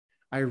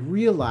I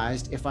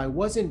realized if I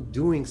wasn't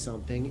doing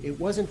something, it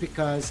wasn't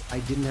because I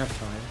didn't have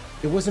time.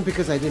 It wasn't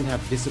because I didn't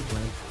have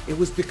discipline. It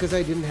was because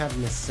I didn't have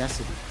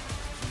necessity.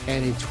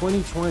 And in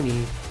 2020,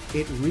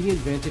 it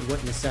reinvented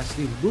what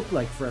necessity looked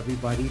like for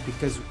everybody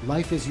because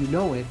life as you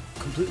know it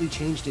completely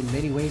changed in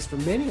many ways for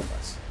many of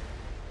us.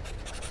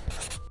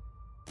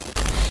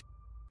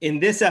 In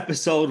this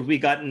episode, we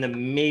got an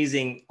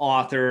amazing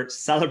author,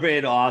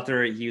 celebrated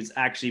author. He's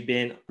actually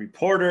been a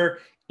reporter,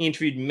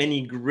 interviewed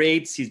many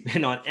greats. He's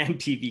been on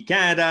MTV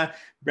Canada,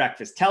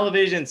 Breakfast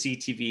Television,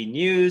 CTV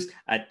News,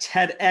 a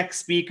TEDx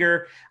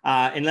speaker.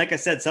 And like I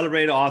said,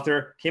 celebrated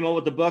author, came out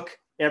with the book,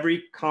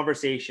 Every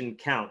Conversation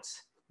Counts.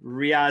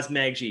 Riaz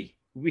Magji.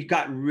 We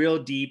got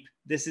real deep.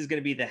 This is going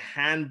to be the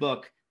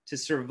handbook to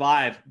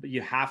survive, but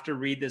you have to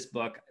read this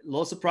book. A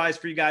little surprise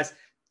for you guys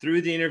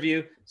through the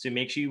interview. So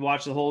make sure you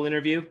watch the whole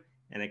interview,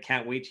 and I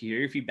can't wait to hear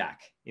your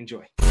feedback.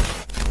 Enjoy.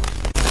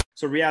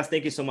 So Riaz,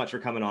 thank you so much for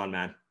coming on,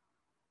 man.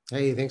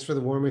 Hey, thanks for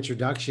the warm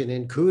introduction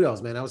and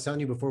kudos, man. I was telling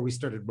you before we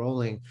started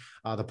rolling,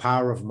 the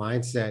power of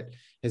mindset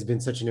has been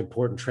such an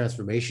important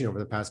transformation over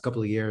the past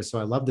couple of years. So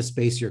I love the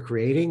space you're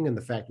creating and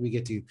the fact we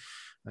get to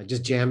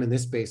just jam in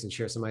this space and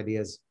share some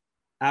ideas.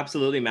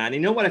 Absolutely, man. You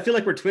know what? I feel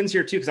like we're twins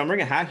here too, because I'm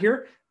wearing a hat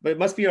here, but it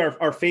must be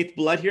our faith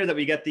blood here that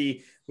we get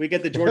the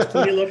George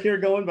Clooney look here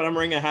going. But I'm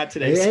wearing a hat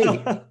today. Hey,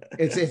 so.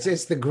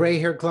 it's the gray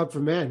hair club for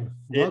men.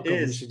 Welcome.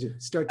 It is. We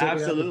should start taking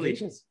Absolutely.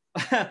 applications.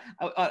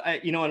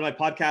 On my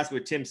podcast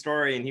with Tim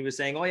Story, and he was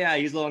saying, "Oh yeah,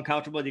 he's a little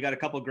uncomfortable. You got a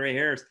couple of gray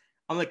hairs."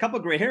 I'm like, "A couple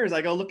of gray hairs?"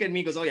 I go, "Look at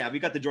me." He goes, "Oh yeah, we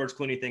got the George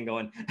Clooney thing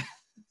going."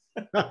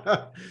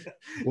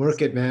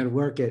 Work it, man.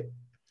 Work it.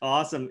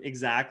 Awesome.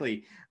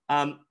 Exactly.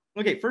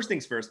 Okay. First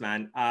things first,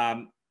 man.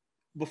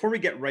 Before we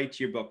get right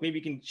to your book, maybe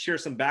you can share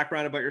some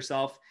background about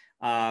yourself,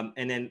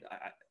 and then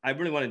I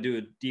really want to do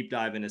a deep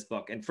dive in this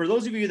book. And for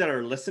those of you that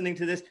are listening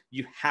to this,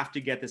 you have to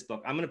get this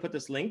book. I'm going to put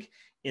this link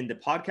in the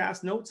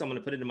podcast notes. I'm going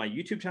to put it in my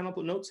YouTube channel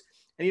notes.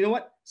 And you know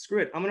what? Screw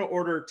it. I'm going to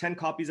order 10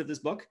 copies of this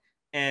book.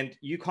 And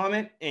you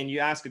comment and you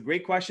ask a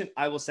great question,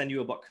 I will send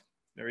you a book.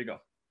 There you go.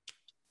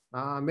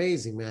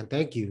 Amazing, man.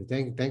 Thank you.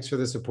 Thanks for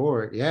the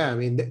support. Yeah, I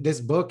mean, this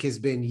book has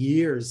been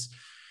years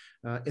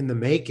in the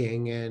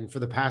making, and for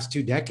the past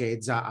 2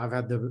 decades, I've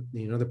had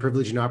the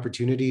privilege and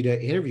opportunity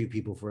to interview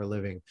people for a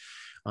living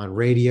on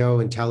radio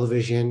and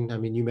television. I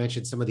mean, you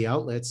mentioned some of the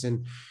outlets,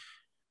 and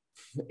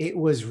it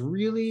was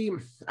really,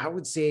 I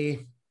would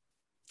say,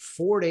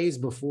 4 days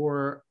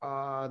before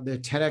the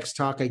TEDx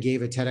talk I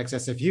gave at TEDx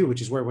SFU,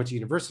 which is where I went to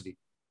university.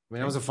 I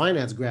mean, I was a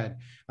finance grad,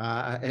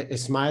 a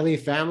Smiley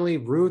family,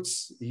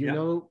 roots,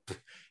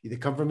 they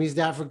come from East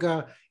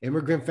Africa,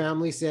 immigrant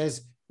family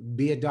says,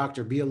 be a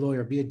doctor, be a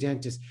lawyer, be a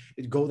dentist,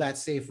 go that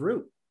safe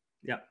route.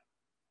 Yeah.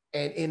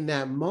 And in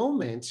that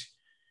moment,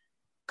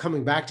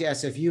 coming back to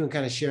SFU and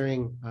kind of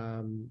sharing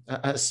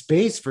a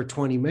space for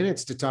 20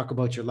 minutes to talk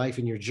about your life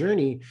and your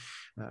journey,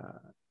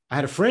 I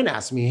had a friend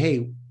ask me,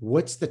 hey,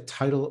 what's the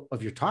title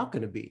of your talk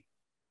going to be?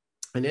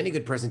 And any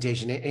good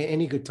presentation,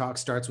 any good talk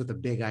starts with a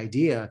big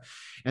idea.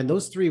 And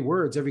those 3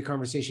 words, every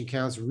conversation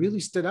counts,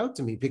 really stood out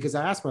to me because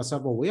I asked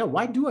myself, well, yeah,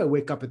 why do I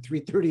wake up at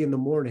 3:30 in the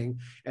morning?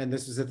 And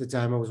this was at the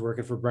time I was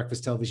working for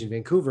Breakfast Television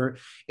Vancouver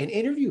and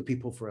interview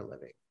people for a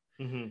living.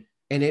 Mm-hmm.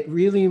 And it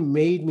really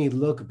made me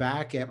look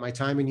back at my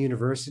time in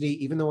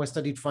university. Even though I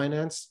studied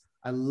finance,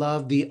 I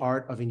loved the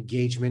art of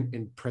engagement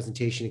and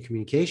presentation and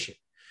communication.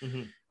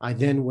 Mm-hmm. I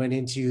then went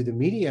into the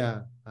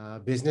media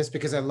business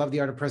because I love the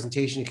art of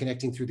presentation and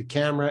connecting through the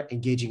camera,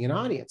 engaging an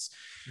audience.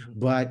 Mm-hmm.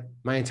 But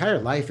my entire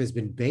life has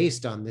been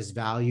based on this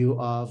value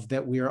of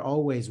that we are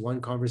always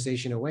one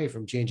conversation away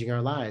from changing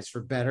our lives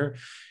for better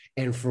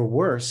and for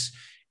worse.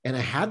 And I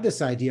had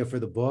this idea for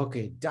the book.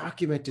 I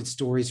documented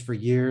stories for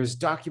years,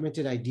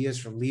 documented ideas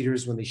from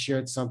leaders when they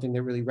shared something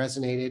that really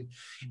resonated.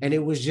 And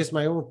it was just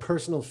my own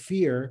personal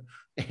fear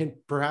and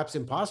perhaps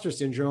imposter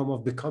syndrome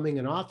of becoming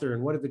an author.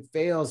 And what if it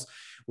fails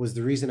was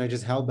the reason I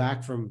just held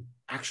back from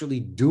actually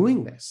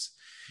doing this.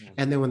 Yeah.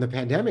 And then when the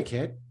pandemic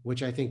hit,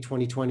 which I think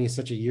 2020 is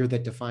such a year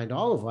that defined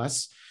all of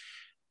us,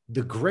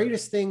 the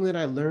greatest thing that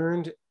I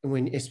learned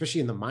when,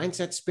 especially in the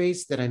mindset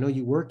space that I know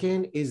you work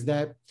in, is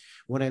that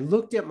when I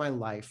looked at my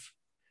life,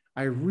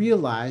 I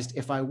realized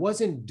if I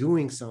wasn't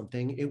doing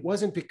something, it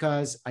wasn't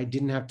because I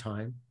didn't have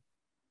time.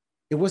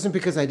 It wasn't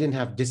because I didn't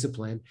have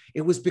discipline.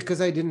 It was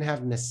because I didn't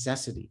have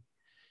necessity.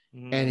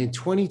 Mm. And in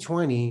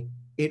 2020,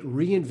 it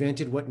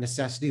reinvented what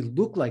necessity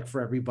looked like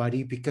for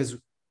everybody because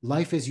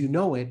life as you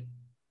know it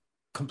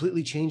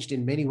completely changed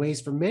in many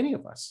ways for many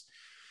of us.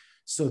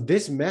 So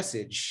this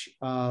message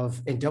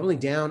of and doubling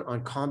down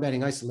on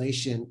combating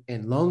isolation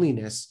and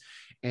loneliness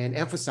and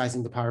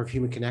emphasizing the power of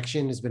human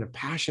connection has been a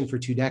passion for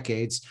 2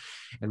 decades.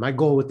 And my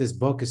goal with this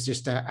book is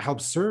just to help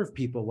serve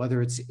people,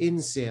 whether it's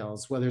in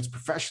sales, whether it's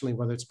professionally,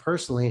 whether it's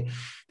personally,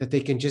 that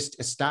they can just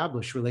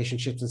establish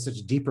relationships in such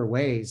deeper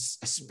ways,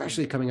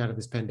 especially coming out of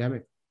this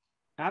pandemic.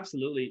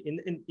 Absolutely.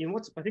 And you know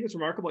I think it's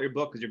remarkable about your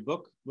book, because your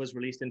book was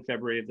released in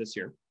February of this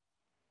year.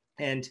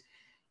 And,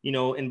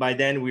 and by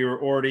then we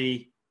were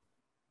already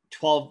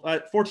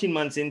 14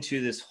 months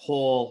into this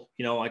whole,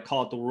 I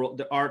call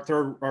it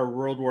our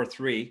World War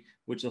III,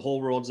 which the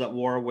whole world's at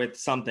war with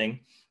something.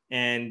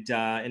 And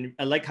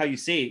I like how you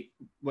say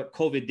what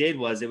COVID did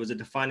was it was a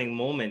defining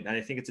moment. And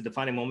I think it's a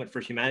defining moment for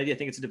humanity. I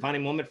think it's a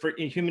defining moment for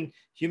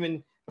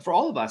human for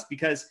all of us,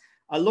 because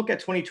I look at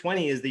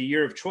 2020 as the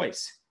year of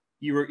choice.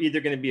 You were either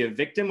going to be a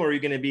victim or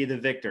you're going to be the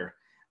victor.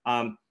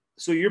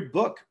 So your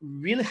book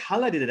really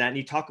highlighted that, and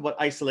you talk about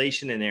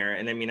isolation in there.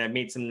 And I mean, I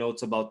made some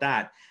notes about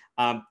that.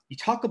 You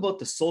talk about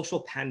the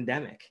social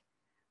pandemic,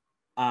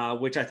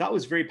 which I thought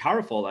was very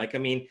powerful. Like, I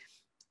mean,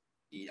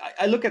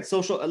 I look at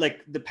social,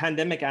 like the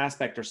pandemic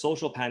aspect or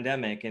social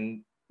pandemic,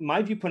 and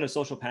my viewpoint of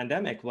social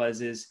pandemic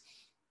is,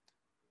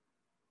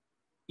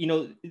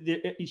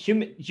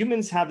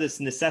 humans have this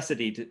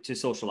necessity to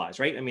socialize,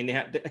 right? I mean, they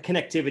have the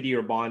connectivity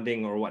or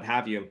bonding or what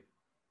have you.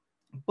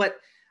 But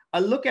I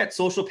look at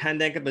social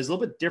pandemic as a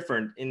little bit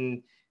different.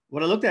 In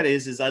what I looked at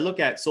is I look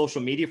at social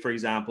media, for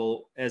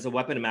example, as a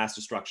weapon of mass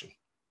destruction.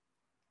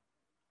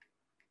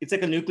 It's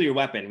like a nuclear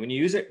weapon. When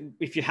you use it,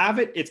 if you have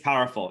it, it's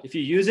powerful. If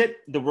you use it,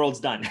 the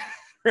world's done,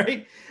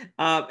 right?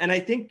 And I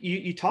think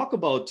you talk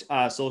about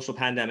social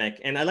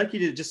pandemic, and I'd like you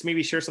to just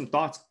maybe share some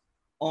thoughts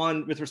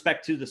with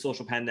respect to the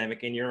social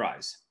pandemic in your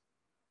eyes.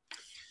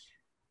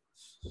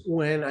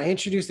 When I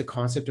introduced the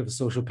concept of a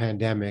social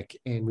pandemic,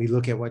 and we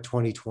look at what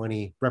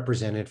 2020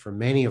 represented for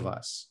many of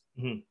us,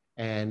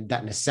 and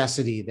that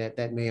necessity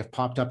that may have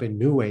popped up in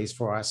new ways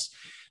for us,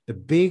 the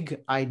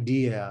big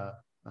idea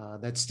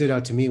that stood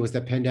out to me was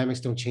that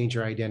pandemics don't change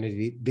your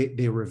identity,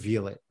 they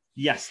reveal it.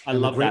 Yes, I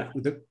love that.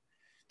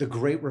 The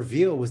great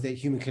reveal was that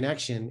human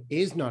connection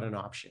is not an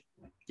option.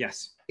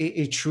 Yes.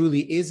 It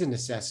truly is a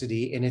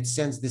necessity, and it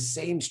sends the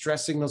same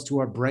stress signals to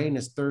our brain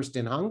as thirst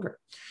and hunger.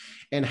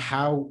 And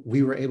how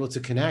we were able to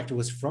connect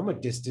was from a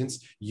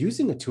distance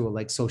using a tool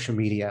like social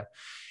media.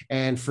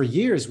 And for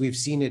years, we've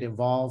seen it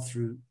evolve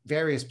through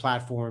various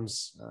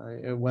platforms,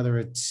 whether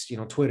it's,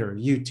 Twitter,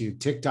 YouTube,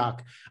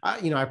 TikTok. I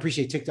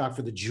appreciate TikTok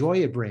for the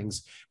joy it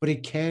brings, but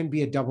it can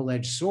be a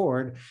double-edged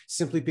sword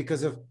simply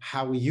because of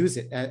how we use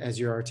it, as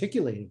you're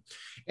articulating.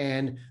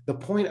 And the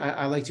point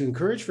I like to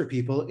encourage for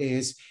people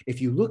is, if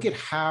you look at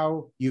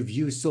how you've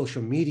used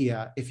social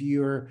media, if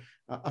you're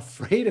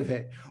afraid of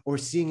it or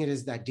seeing it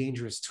as that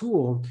dangerous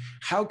tool,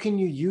 how can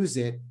you use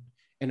it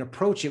and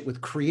approach it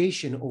with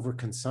creation over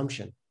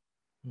consumption?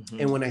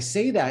 And when I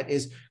say that,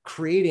 is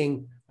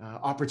creating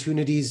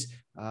opportunities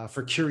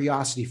for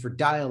curiosity, for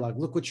dialogue.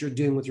 Look what you're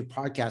doing with your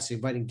podcast,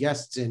 inviting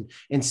guests and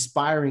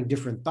inspiring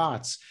different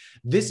thoughts.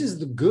 This is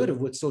the good of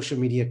what social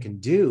media can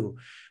do.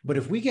 But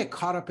if we get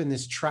caught up in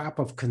this trap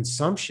of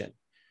consumption,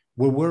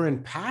 where we're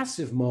in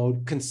passive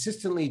mode,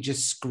 consistently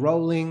just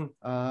scrolling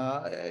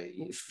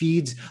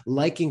feeds,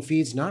 liking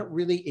feeds, not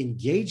really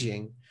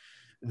engaging,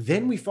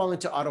 then we fall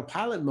into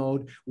autopilot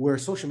mode, where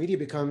social media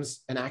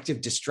becomes an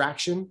active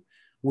distraction,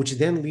 which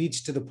then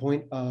leads to the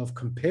point of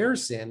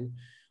comparison,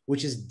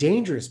 which is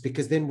dangerous,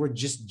 because then we're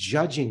just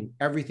judging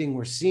everything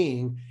we're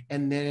seeing.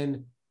 And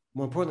then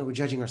more importantly, we're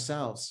judging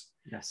ourselves.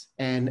 Yes.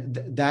 And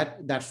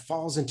that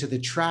falls into the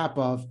trap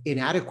of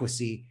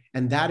inadequacy.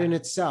 And that in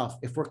itself,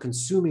 if we're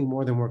consuming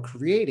more than we're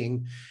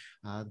creating,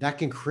 that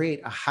can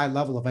create a high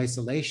level of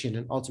isolation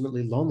and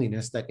ultimately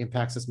loneliness that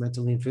impacts us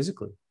mentally and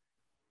physically.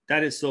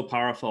 That is so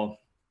powerful.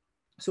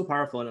 So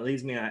powerful. And it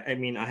leads me,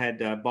 I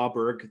had Bob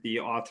Berg, the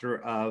author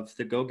of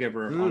The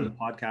Go-Giver, on the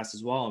podcast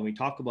as well. And we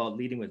talk about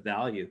leading with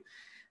value.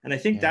 And I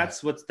think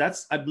that's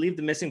I believe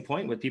the missing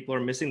point, what people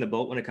are missing the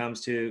boat when it comes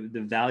to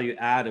the value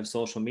add of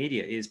social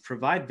media, is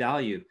provide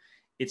value.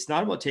 It's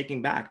not about taking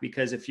back,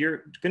 because if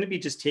you're going to be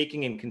just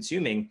taking and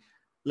consuming,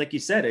 like you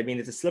said, I mean,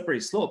 it's a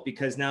slippery slope,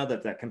 because now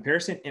that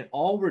comparison, and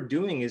all we're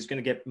doing is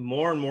going to get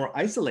more and more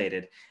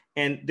isolated.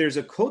 And there's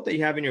a quote that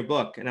you have in your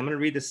book, and I'm going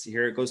to read this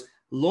here. It goes,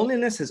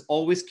 "Loneliness has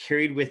always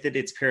carried with it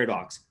its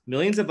paradox.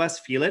 Millions of us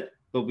feel it,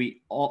 but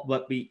we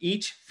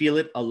each feel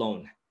it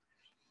alone."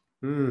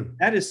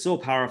 That is so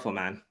powerful,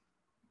 man.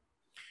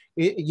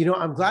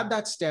 I'm glad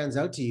that stands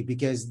out to you,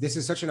 because this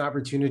is such an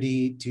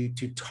opportunity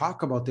to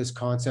talk about this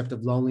concept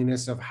of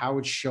loneliness, of how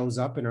it shows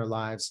up in our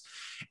lives.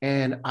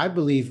 And I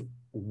believe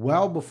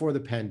well before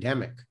the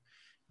pandemic,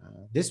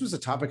 this was a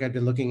topic I'd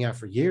been looking at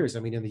for years.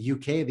 I mean, in the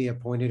UK, they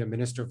appointed a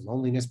minister of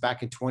loneliness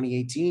back in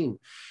 2018.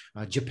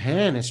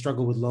 Japan has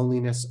struggled with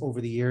loneliness over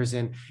the years.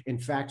 And in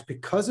fact,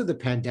 because of the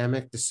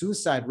pandemic, the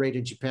suicide rate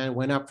in Japan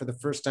went up for the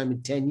first time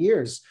in 10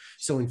 years.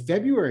 So in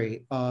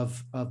February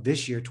of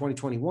this year,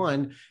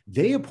 2021,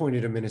 they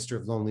appointed a minister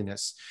of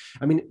loneliness.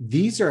 I mean,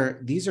 these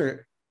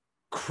are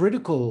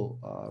critical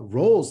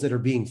roles that are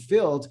being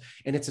filled.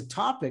 And it's a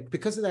topic,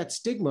 because of that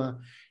stigma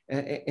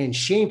and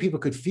shame people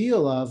could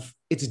feel of,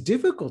 it's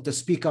difficult to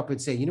speak up and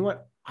say, you know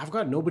what, I've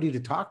got nobody to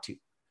talk to.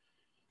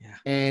 Yeah.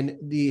 And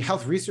the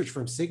health research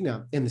firm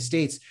Cigna in the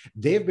States,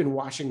 they've been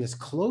watching this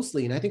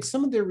closely. And I think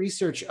some of their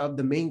research of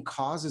the main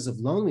causes of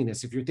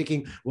loneliness, if you're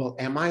thinking, well,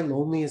 am I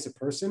lonely as a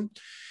person?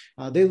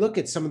 They look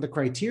at some of the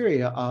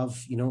criteria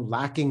of,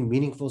 lacking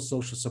meaningful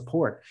social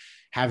support,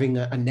 having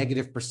a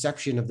negative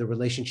perception of the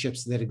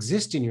relationships that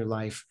exist in your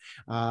life,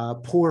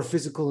 poor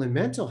physical and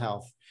mental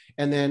health,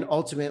 and then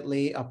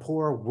ultimately a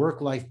poor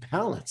work-life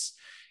balance.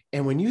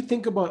 And when you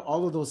think about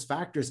all of those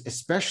factors,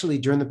 especially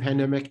during the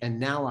pandemic and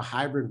now a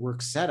hybrid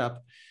work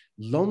setup,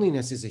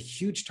 loneliness is a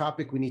huge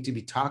topic we need to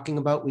be talking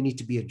about. We need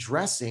to be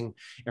addressing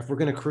if we're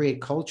going to create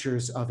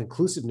cultures of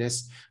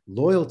inclusiveness,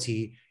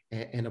 loyalty,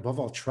 and above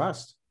all,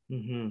 trust.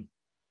 Mm-hmm.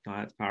 Oh,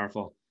 that's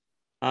powerful.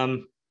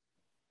 In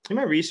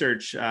my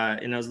research,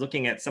 and I was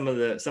looking at some of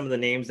the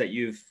names that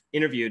you've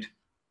interviewed,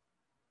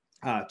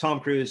 Tom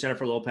Cruise,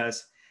 Jennifer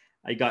Lopez.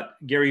 I got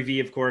Gary Vee,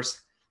 of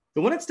course.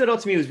 The one that stood out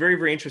to me was very,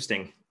 very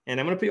interesting. And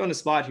I'm going to put you on the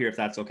spot here, if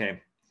that's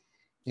okay.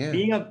 Yeah.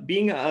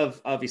 Being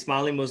of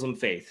Ismaili Muslim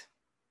faith,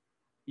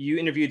 you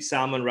interviewed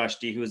Salman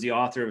Rushdie, who is the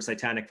author of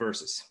Satanic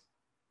Verses.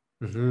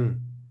 Mm-hmm.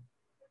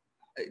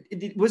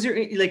 Was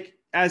there like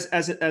as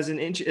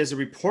a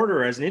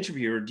reporter, as an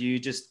interviewer, do you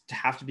just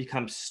have to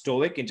become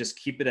stoic and just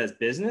keep it as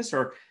business,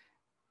 or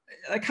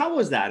like how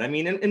was that? I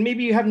mean, and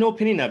maybe you have no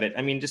opinion of it.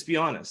 I mean, just be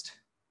honest.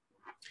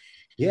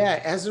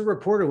 Yeah, as a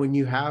reporter, when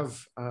you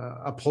have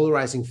a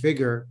polarizing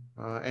figure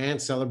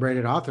and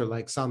celebrated author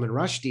like Salman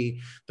Rushdie,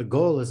 the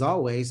goal is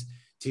always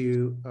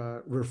to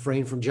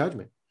refrain from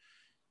judgment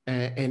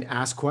and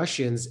ask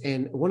questions.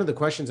 And one of the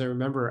questions I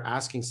remember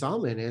asking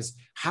Salman is,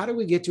 how do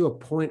we get to a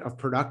point of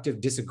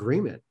productive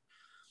disagreement?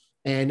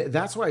 And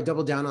that's why I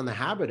double down on the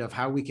habit of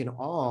how we can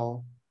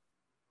all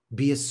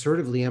be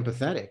assertively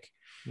empathetic.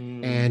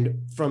 And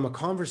from a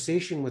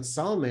conversation with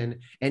Salman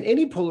and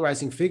any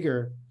polarizing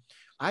figure,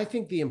 I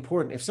think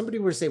if somebody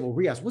were to say, well,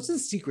 Riaz, what's the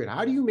secret?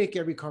 How do you make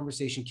every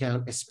conversation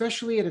count,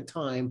 especially at a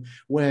time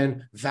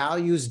when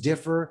values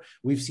differ?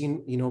 We've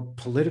seen,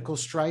 political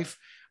strife.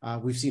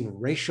 We've seen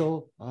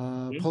racial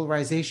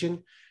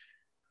polarization.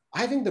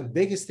 I think the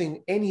biggest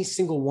thing any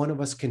single one of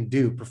us can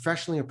do,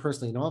 professionally or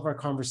personally, in all of our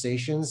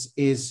conversations,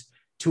 is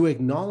to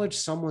acknowledge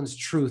someone's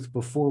truth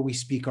before we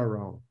speak our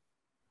own.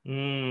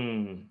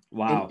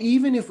 Wow. And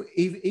even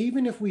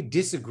if we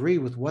disagree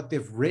with what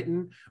they've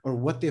written or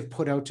what they've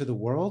put out to the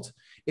world,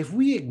 if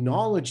we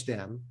acknowledge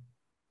them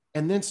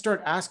and then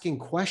start asking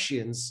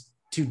questions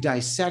to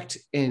dissect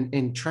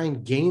and try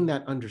and gain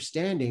that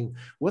understanding,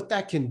 what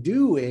that can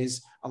do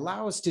is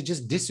allow us to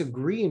just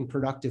disagree in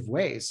productive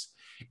ways.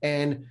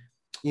 And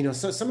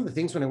so some of the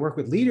things when I work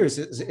with leaders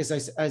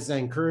is I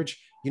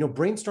encourage,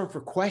 brainstorm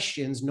for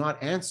questions,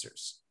 not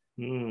answers.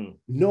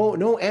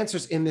 No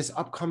answers in this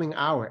upcoming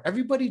hour.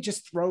 Everybody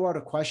just throw out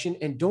a question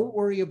and don't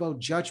worry about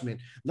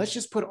judgment. Let's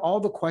just put all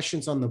the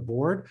questions on the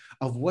board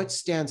of what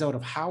stands out,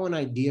 of how an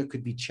idea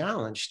could be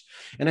challenged.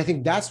 And I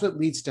think that's what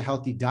leads to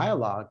healthy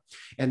dialogue.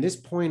 And this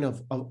point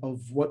of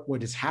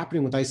what is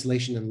happening with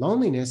isolation and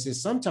loneliness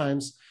is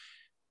sometimes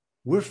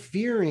we're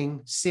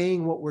fearing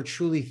saying what we're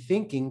truly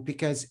thinking,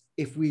 because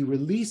if we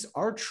release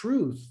our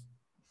truth,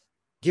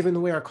 given the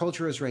way our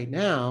culture is right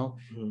now,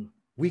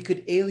 we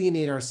could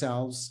alienate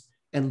ourselves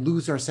and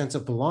lose our sense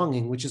of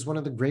belonging, which is one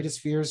of the greatest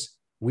fears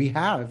we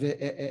have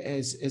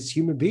as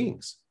human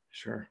beings.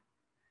 Sure.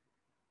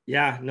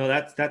 Yeah, no,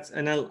 that's,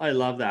 and I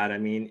love that. I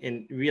mean,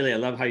 and really, I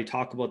love how you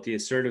talk about the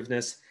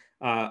assertiveness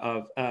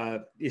of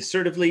be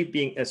assertively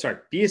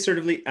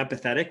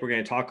empathetic. We're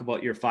going to talk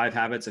about your 5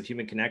 habits of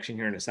human connection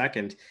here in a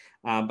second.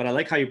 But I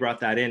like how you brought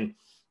that in.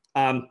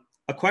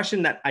 A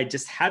question that I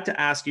just had to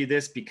ask you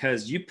this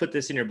because you put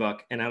this in your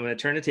book, and I'm going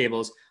to turn the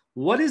tables.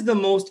 What is the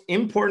most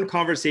important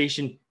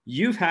conversation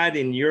you've had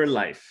in your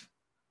life?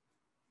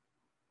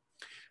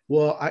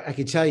 Well, I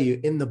can tell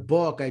you in the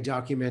book, I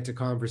document a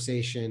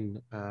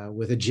conversation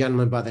with a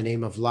gentleman by the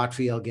name of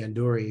Lotfi El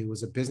Gandouri, who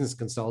was a business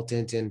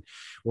consultant. And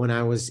when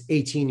I was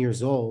 18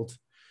 years old,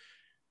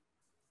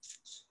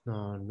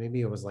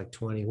 maybe it was like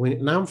 20.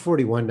 Now I'm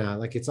 41 now.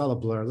 Like it's all a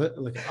blur.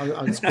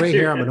 It's gray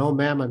hair. I'm an old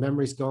man. My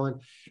memory's going.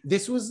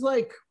 This was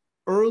like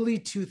early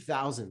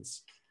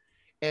 2000s.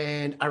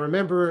 And I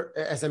remember,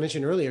 as I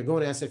mentioned earlier,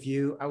 going to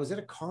SFU. I was at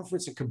a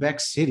conference in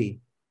Quebec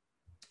City.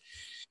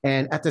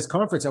 And at this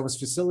conference, I was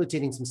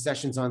facilitating some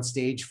sessions on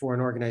stage for an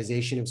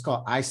organization. It was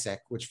called ISEC,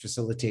 which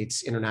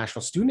facilitates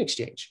international student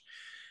exchange.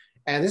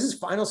 And this is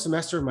final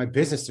semester of my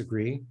business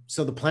degree.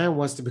 So the plan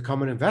was to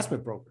become an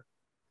investment broker.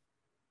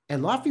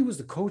 And Lotfi was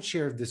the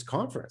co-chair of this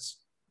conference.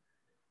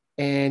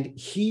 And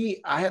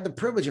I had the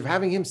privilege of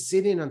having him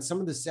sit in on some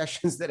of the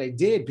sessions that I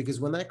did, because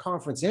when that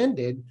conference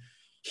ended,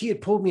 he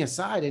had pulled me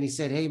aside and he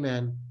said, hey,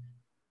 man,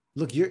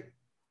 look,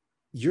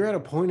 you're at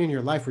a point in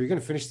your life where you're going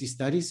to finish these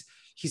studies.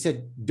 He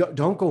said,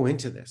 don't go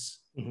into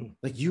this.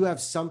 Like you have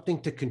something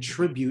to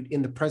contribute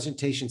in the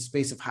presentation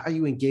space of how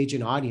you engage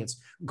an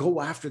audience. Go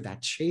after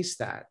that, chase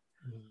that.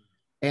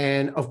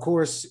 And of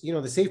course,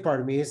 the safe part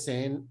of me is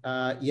saying,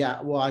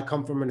 I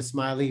come from an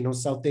Ismaili,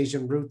 South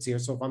Asian roots here.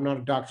 So if I'm not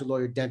a doctor,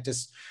 lawyer,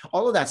 dentist,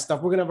 all of that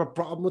stuff, we're going to have a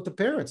problem with the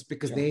parents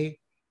because they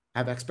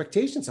have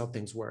expectations how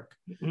things work.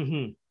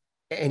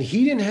 And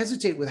he didn't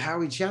hesitate with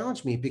how he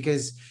challenged me,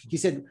 because he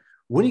said,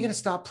 when are you going to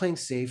stop playing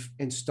safe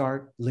and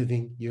start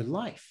living your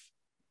life?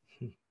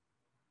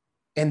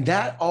 And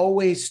that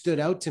always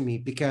stood out to me,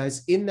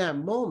 because in that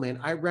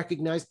moment, I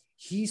recognized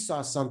he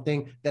saw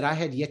something that I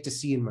had yet to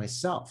see in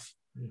myself.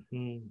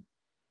 And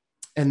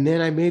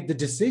then I made the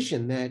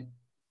decision that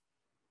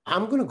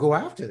I'm going to go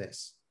after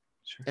this.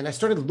 Sure. And I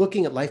started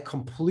looking at life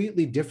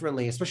completely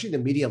differently, especially the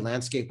media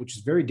landscape, which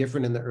is very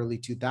different in the early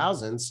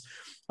 2000s,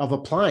 of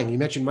applying. You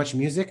mentioned Much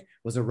Music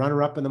was a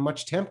runner-up in the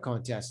Much Temp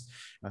contest.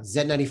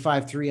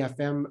 Z95.3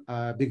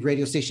 FM, big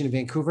radio station in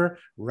Vancouver,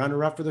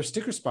 runner-up for their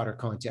sticker spotter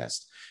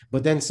contest.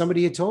 But then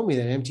somebody had told me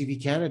that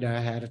MTV Canada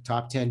had a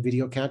top 10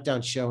 video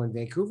countdown show in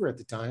Vancouver at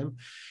the time.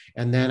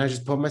 And then I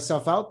just put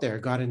myself out there,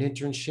 got an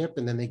internship,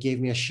 and then they gave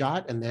me a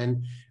shot. And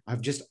then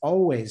I've just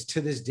always,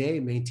 to this day,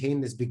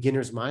 maintained this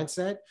beginner's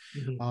mindset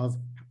of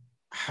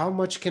how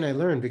much can I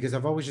learn? Because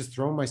I've always just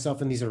thrown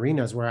myself in these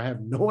arenas where I have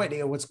no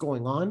idea what's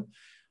going on,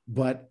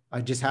 but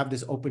I just have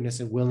this openness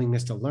and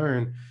willingness to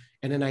learn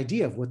and an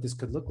idea of what this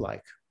could look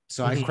like.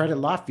 So I credit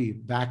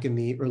Lotfi back in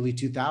the early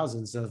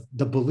 2000s of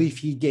the belief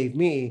he gave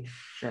me,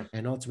 Sure.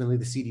 and ultimately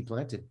the seed he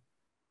planted.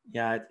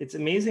 Yeah, it's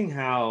amazing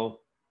how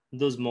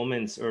those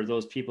moments or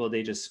those people,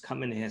 they just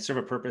come in and serve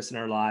a purpose in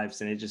our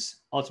lives, and it just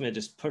ultimately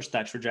just push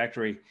that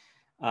trajectory.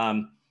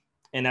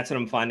 And that's what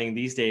I'm finding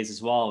these days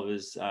as well.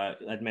 Is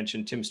I'd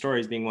mentioned Tim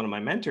Stories being one of my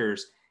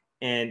mentors,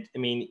 and I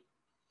mean,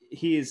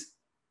 he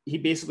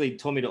basically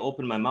told me to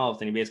open my mouth,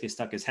 and he basically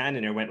stuck his hand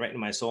in there, went right into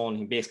my soul, and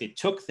he basically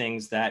took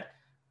things that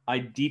I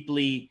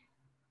deeply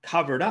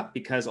covered up,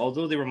 because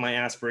although they were my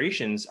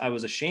aspirations, I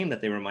was ashamed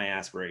that they were my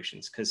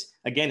aspirations, because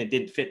again, it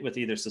didn't fit with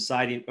either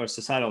society or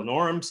societal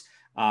norms.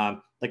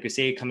 Like we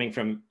say, coming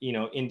from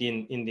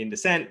Indian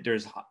descent,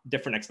 there's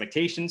different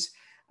expectations.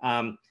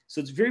 So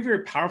it's very,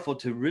 very powerful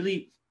to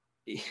really,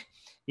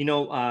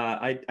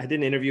 I did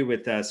an interview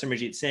with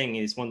Simranjeet Singh.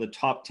 He's one of the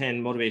top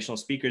 10 motivational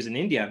speakers in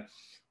India,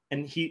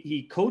 and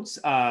he quotes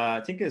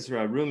I think it's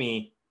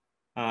Rumi.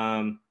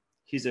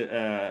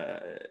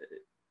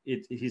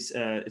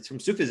 It's from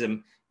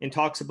Sufism, and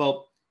talks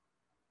about,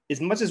 as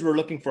much as we're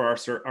looking for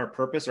our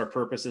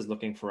purpose is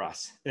looking for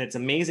us. And it's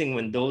amazing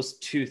when those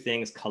two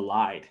things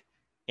collide,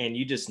 and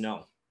you just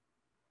know,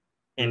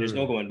 and there's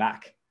no going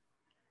back.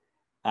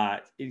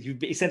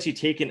 You've essentially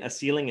taken a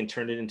ceiling and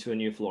turned it into a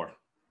new floor.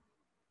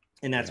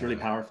 And that's really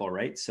powerful,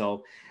 right?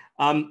 So,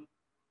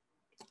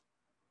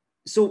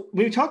 so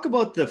when we talk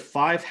about the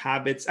 5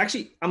 habits,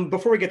 actually,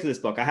 before we get to this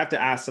book, I have to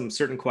ask some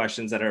certain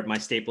questions that are my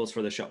staples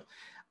for the show.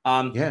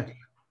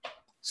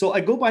 So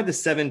I go by the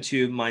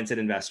 7-2 mindset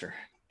investor,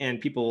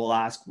 and people will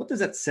ask, what does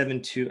that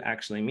 7-2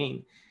 actually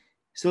mean?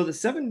 So the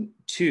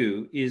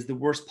 7-2 is the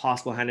worst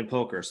possible hand in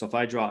poker. So if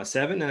I draw a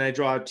 7 and I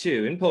draw a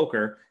 2 in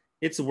poker,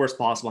 it's the worst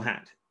possible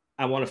hand.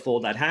 I want to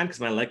fold that hand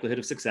because my likelihood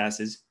of success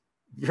is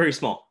very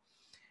small.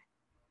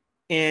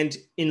 And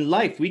in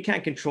life, we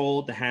can't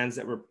control the hands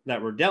that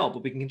we're dealt,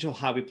 but we can control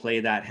how we play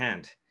that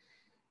hand.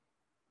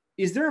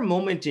 Is there a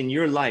moment in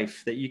your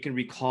life that you can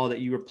recall that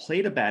you were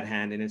played a bad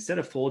hand, and instead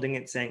of folding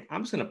it, saying,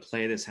 I'm just going to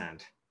play this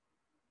hand,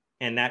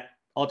 and that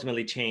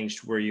ultimately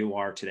changed where you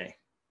are today?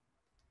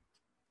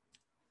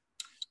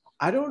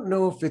 I don't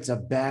know if it's a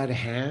bad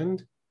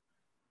hand,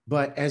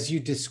 but as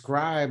you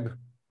describe,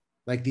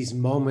 like these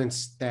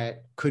moments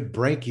that could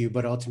break you,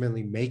 but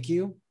ultimately make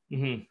you.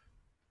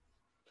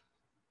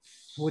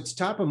 What's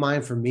top of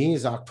mind for me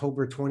is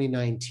October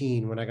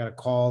 2019, when I got a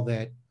call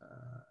that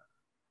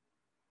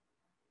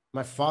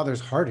my father's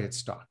heart had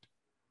stopped.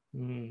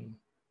 And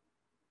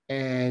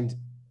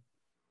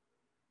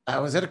I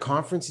was at a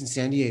conference in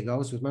San Diego. I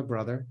was with my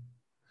brother,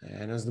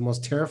 and it was the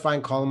most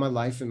terrifying call of my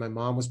life. And my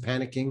mom was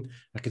panicking.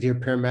 I could hear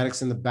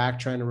paramedics in the back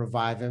trying to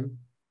revive him.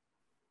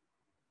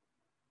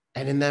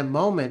 And in that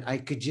moment, I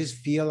could just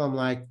feel, I'm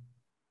like,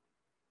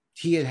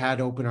 he had had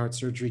open heart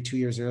surgery 2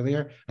 years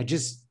earlier. I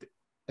just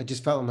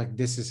felt, I'm like,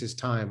 this is his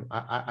time.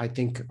 I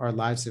think our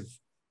lives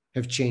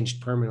have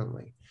changed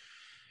permanently.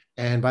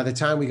 And by the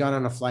time we got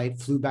on a flight,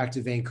 flew back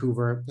to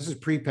Vancouver, this is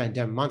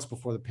pre-pandemic, months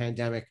before the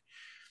pandemic,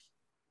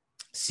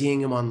 seeing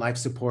him on life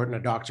support and a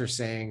doctor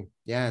saying,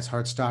 yeah, his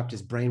heart stopped,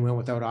 his brain went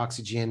without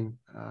oxygen.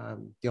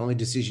 The only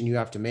decision you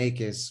have to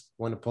make is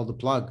when to pull the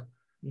plug,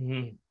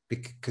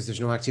 because there's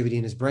no activity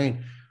in his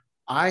brain.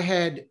 I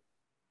had,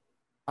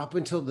 up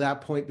until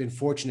that point, been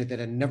fortunate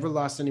that I never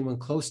lost anyone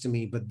close to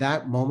me, but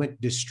that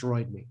moment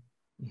destroyed me.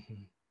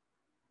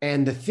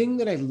 And the thing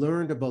that I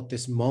learned about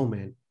this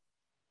moment,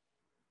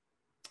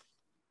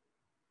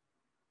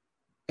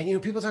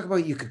 and people talk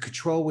about you can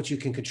control what you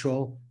can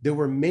control. There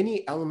were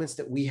many elements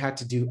that we had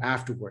to do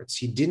afterwards.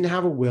 He didn't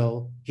have a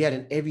will. He had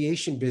an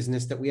aviation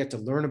business that we had to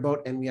learn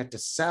about and we had to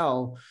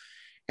sell.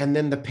 And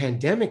then the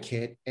pandemic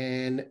hit,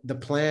 and the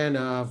plan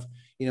of,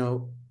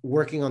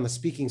 working on the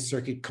speaking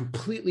circuit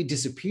completely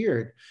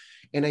disappeared.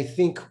 And I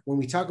think when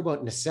we talk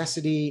about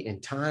necessity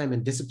and time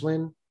and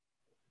discipline,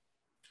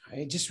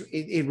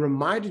 it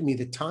reminded me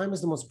that time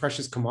is the most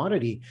precious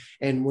commodity.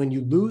 And when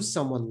you lose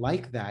someone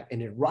like that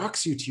and it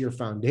rocks you to your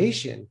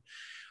foundation,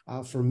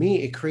 for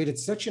me, it created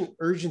such an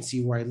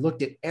urgency where I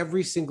looked at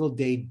every single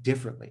day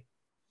differently.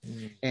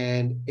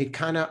 And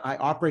I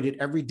operated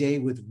every day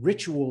with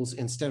rituals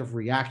instead of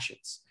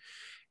reactions.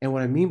 And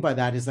what I mean by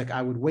that is, like,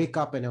 I would wake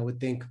up and I would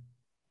think,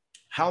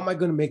 how am I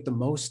going to make the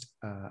most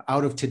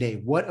out of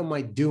today? What am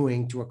I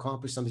doing to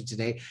accomplish something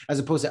today, as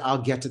opposed to I'll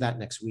get to that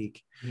next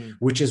week,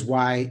 which is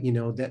why,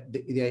 that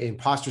the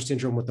imposter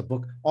syndrome with the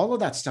book, all of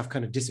that stuff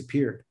kind of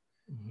disappeared.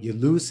 You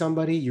lose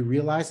somebody, you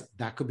realize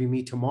that could be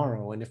me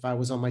tomorrow. And if I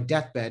was on my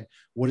deathbed,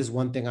 what is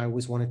one thing I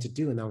always wanted to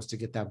do? And that was to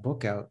get that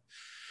book out.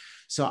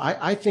 So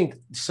I think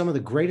some of the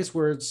greatest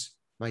words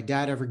my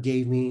dad ever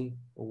gave me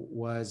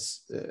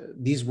was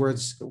these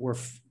words were,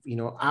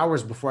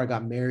 hours before I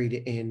got married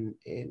in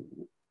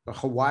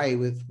Hawaii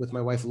with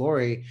my wife,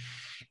 Lori.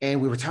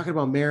 And we were talking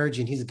about marriage,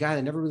 and he's a guy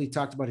that never really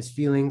talked about his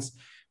feelings,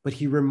 but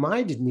he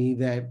reminded me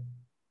that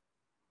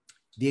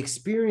the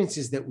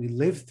experiences that we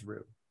live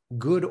through,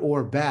 good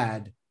or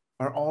bad,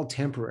 are all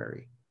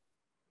temporary.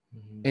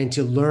 And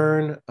to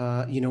learn,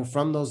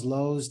 from those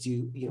lows,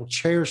 to,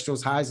 cherish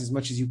those highs as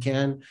much as you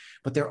can,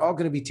 but they're all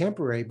going to be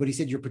temporary. But he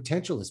said, your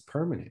potential is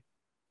permanent.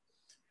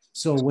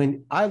 So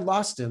when I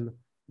lost him,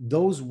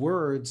 those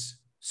words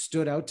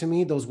stood out to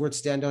me. Those words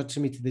stand out to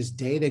me to this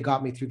day. They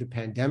got me through the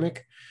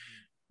pandemic,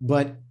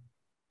 but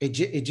it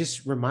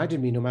just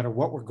reminded me, no matter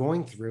what we're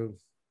going through,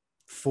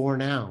 for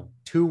now,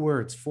 2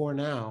 words, for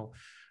now,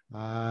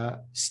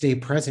 stay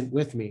present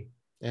with me.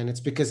 And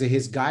it's because of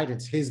his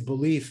guidance, his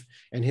belief,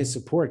 and his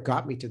support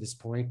got me to this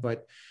point.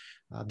 But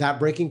that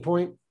breaking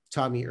point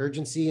taught me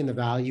urgency and the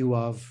value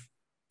of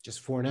just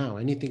for now.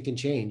 Anything can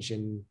change,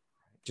 and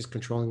just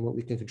controlling what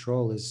we can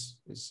control is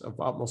of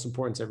utmost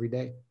importance every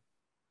day.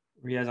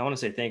 Riaz, I want to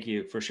say thank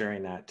you for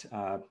sharing that.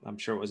 I'm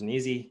sure it wasn't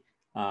easy,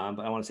 but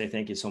I want to say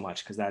thank you so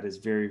much, because that is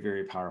very,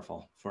 very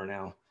powerful for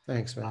now.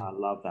 Thanks, man. I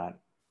love that.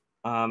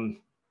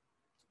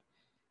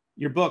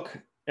 Your book,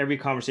 Every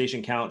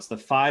Conversation Counts, the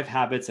 5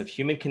 habits of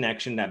human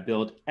connection that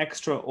build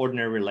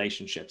extraordinary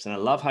relationships. And I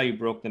love how you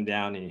broke them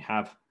down, and you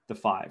have the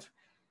 5.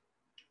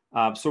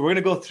 So we're going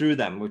to go through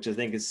them, which I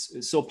think is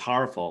so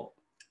powerful.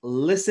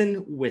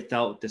 Listen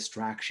without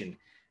distraction.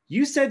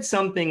 You said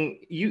something,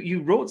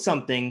 you wrote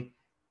something,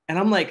 and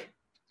I'm like,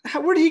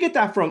 where did he get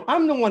that from?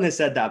 I'm the one that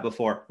said that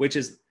before, which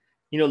is,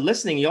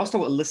 listening. You also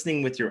talk about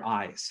listening with your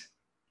eyes.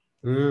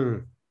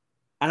 And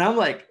I'm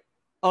like,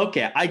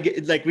 okay, I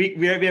get, like, we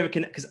have a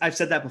connect, because I've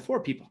said that before.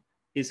 People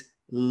is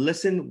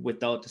listen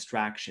without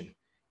distraction.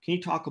 Can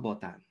you talk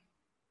about that?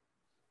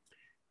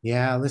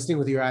 Yeah, listening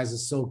with your eyes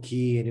is so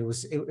key, and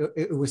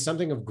it was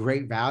something of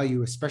great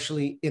value,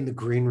 especially in the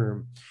green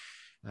room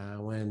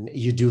when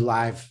you do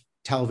live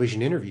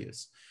television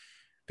interviews,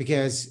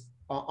 because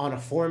on a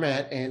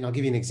format, and I'll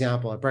give you an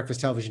example, at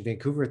Breakfast Television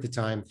Vancouver at the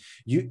time,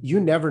 you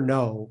never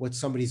know what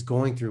somebody's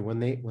going through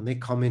when they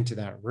come into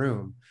that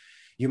room.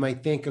 You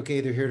might think,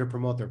 okay, they're here to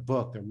promote their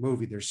book, their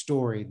movie, their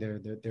story,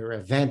 their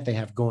event they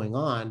have going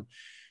on,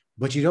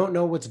 but you don't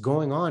know what's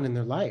going on in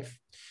their life.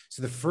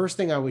 So the first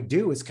thing I would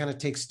do is kind of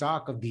take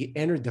stock of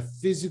the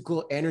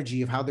physical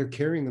energy of how they're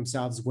carrying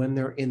themselves when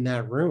they're in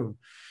that room.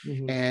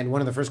 And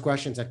one of the first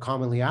questions I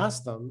commonly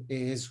ask them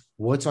is,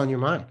 what's on your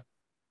mind?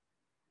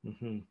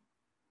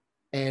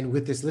 And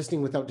with this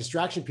listening without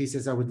distraction piece,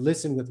 as I would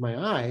listen with my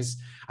eyes,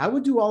 I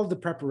would do all of the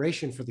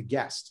preparation for the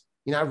guest.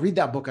 I'd read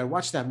that book, I'd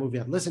watch that movie,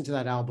 I'd listen to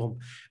that album,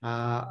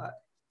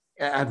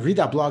 I'd read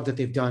that blog that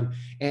they've done,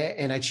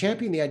 and I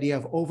champion the idea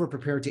of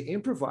over-prepared to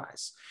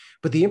improvise.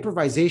 But the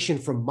improvisation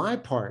from my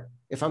part,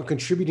 if I'm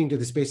contributing to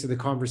the space of the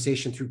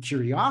conversation through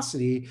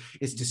curiosity,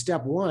 is to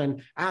step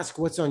 1, ask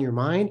what's on your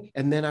mind,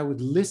 and then I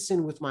would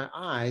listen with my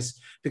eyes,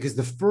 because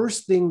the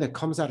first thing that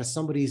comes out of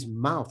somebody's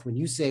mouth when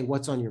you say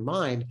what's on your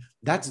mind,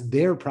 that's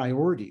their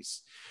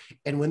priorities.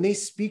 And when they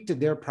speak to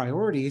their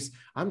priorities,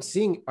 I'm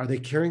seeing, are they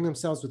carrying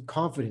themselves with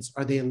confidence?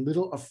 Are they a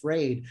little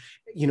afraid?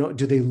 Do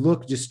they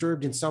look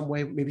disturbed in some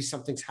way? Maybe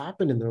something's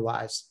happened in their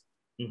lives.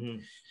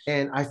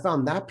 And I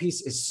found that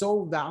piece is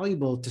so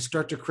valuable to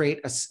start to create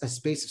a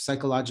space of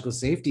psychological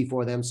safety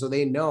for them. So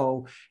they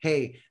know,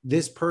 hey,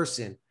 this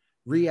person,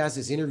 Riaz,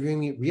 is interviewing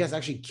me. Riaz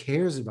actually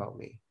cares about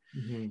me.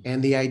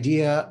 And the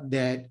idea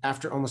that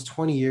after almost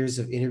 20 years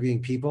of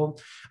interviewing people,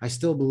 I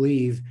still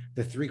believe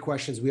the 3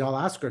 questions we all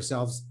ask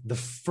ourselves the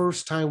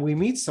first time we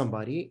meet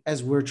somebody,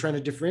 as we're trying to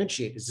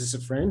differentiate, is this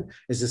a friend?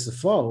 Is this a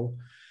foe?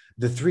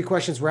 The 3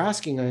 questions we're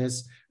asking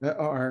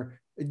are,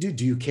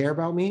 do you care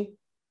about me?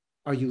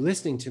 Are you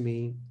listening to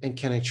me? And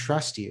can I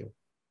trust you?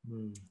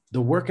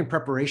 The work and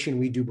preparation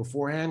we do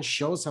beforehand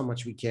shows how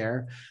much we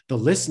care. The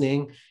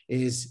listening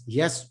is,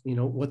 yes,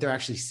 what they're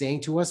actually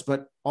saying to us,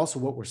 but also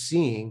what we're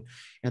seeing.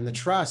 And the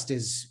trust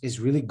is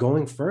really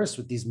going first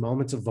with these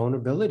moments of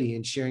vulnerability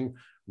and sharing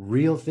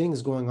real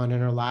things going on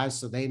in our lives,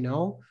 so they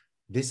know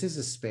this is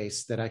a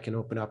space that I can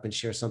open up and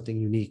share something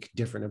unique,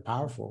 different, and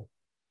powerful.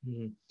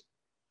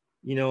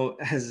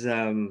 As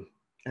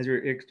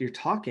you're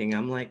talking,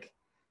 I'm like,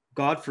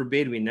 God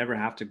forbid we never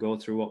have to go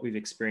through what we've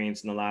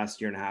experienced in the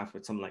last 1.5 years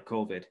with something like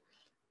COVID.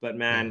 But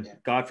man,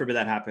 God forbid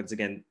that happens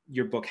again.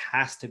 Your book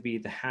has to be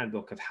the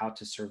handbook of how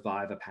to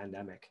survive a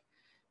pandemic.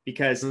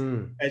 Because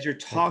as you're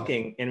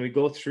talking and we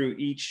go through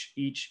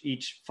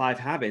each 5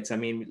 habits, I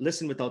mean,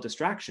 listen without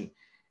distraction.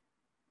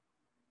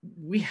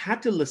 We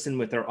had to listen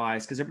with our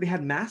eyes because everybody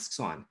had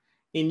masks on.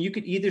 And you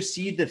could either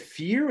see the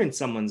fear in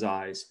someone's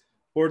eyes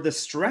or the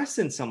stress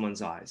in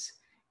someone's eyes.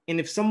 And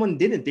if someone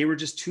didn't, they were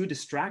just too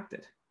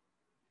distracted.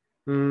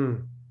 Mm.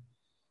 You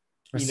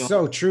That's know,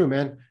 so true,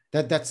 man.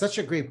 That's such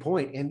a great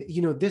point. And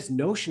this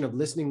notion of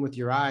listening with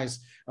your eyes,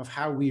 of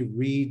how we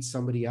read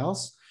somebody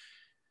else,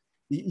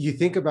 you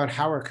think about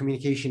how our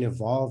communication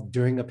evolved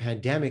during a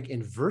pandemic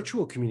and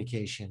virtual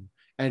communication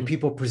and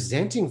people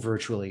presenting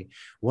virtually.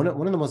 One of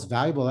the most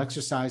valuable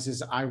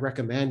exercises I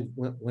recommend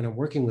when I'm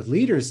working with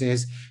leaders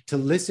is to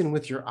listen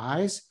with your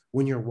eyes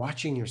when you're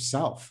watching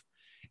yourself.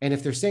 And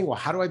if they're saying, well,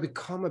 how do I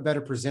become a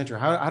better presenter?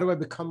 How do I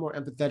become more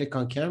empathetic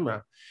on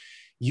camera?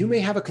 You may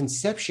have a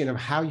conception of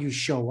how you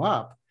show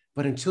up,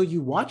 but until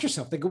you watch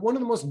yourself, like one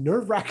of the most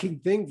nerve-wracking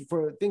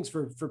things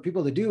for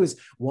people to do is,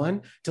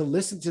 one, to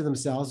listen to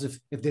themselves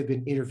if they've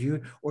been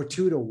interviewed, or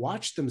two, to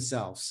watch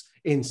themselves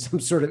in some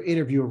sort of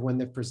interview or when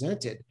they're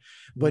presented.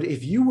 But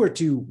if you were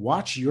to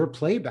watch your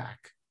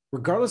playback,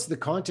 regardless of the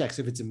context,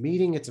 if it's a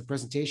meeting, it's a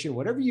presentation,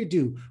 whatever you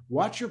do,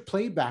 watch your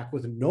playback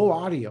with no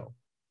audio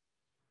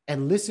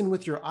and listen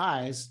with your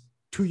eyes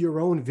to your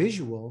own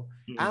visual.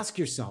 Ask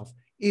yourself,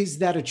 is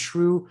that a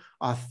true,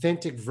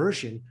 authentic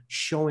version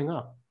showing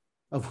up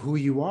of who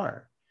you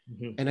are?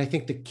 And I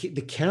think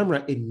the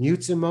camera, it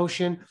mutes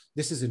emotion.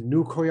 This is a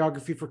new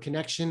choreography for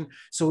connection.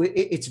 So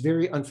it's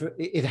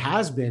it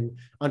has been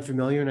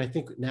unfamiliar. And I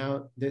think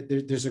now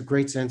there's a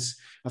great sense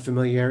of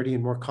familiarity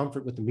and more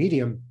comfort with the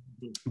medium.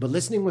 But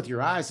listening with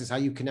your eyes is how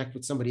you connect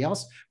with somebody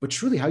else, but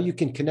truly how you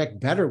can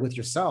connect better with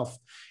yourself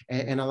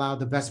and allow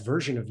the best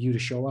version of you to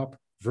show up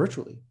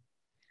virtually.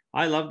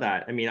 I love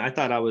that. I mean, I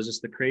thought I was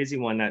just the crazy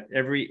one that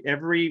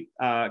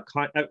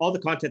all the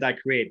content I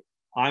create,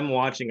 I'm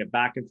watching it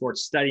back and forth,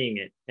 studying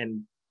it.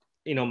 And,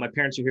 my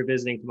parents are here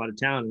visiting from out of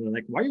town, and they're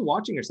like, why are you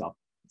watching yourself?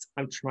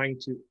 I'm trying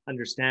to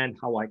understand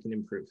how I can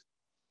improve.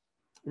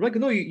 They're like,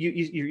 no,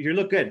 you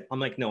look good. I'm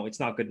like, no, it's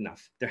not good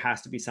enough. There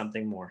has to be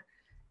something more.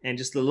 And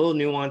just the little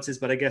nuances,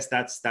 but I guess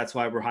that's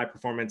why we're high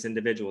performance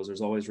individuals.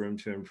 There's always room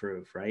to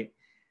improve, right?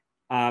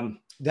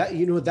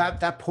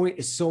 That point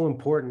is so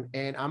important,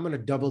 and I'm going to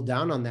double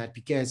down on that,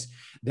 because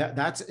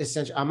that's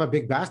essential. I'm a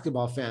big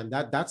basketball fan.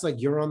 That's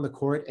like you're on the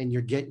court and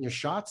you're getting your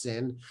shots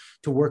in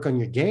to work on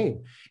your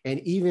game. And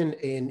even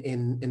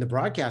in the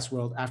broadcast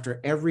world, after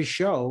every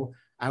show,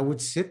 I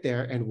would sit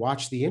there and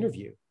watch the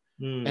interview,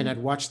 and I'd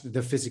watch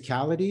the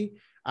physicality.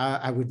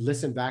 I would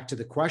listen back to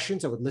the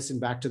questions. I would listen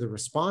back to the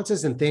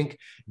responses and think,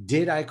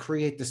 did I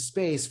create the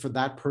space for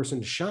that person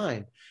to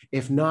shine?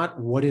 If not,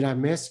 what did I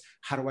miss?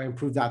 How do I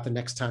improve that the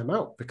next time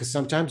out? Because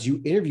sometimes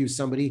you interview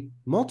somebody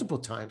multiple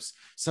times.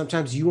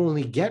 Sometimes you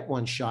only get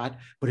one shot,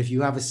 but if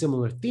you have a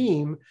similar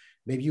theme,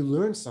 maybe you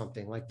learn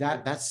something like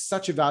that. That's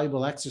such a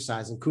valuable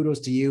exercise, and kudos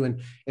to you.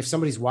 And if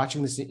somebody's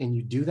watching this and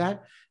you do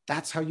that,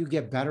 that's how you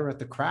get better at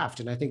the craft.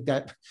 And I think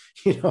that,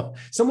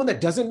 someone that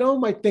doesn't know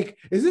might think,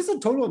 is this a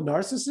total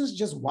narcissist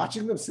just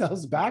watching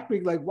themselves back,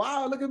 being like,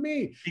 wow, look at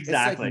me.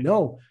 Exactly. It's like,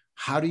 no,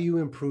 how do you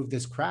improve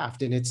this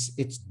craft? And it's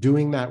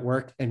doing that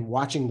work and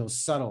watching those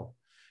subtle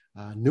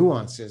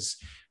nuances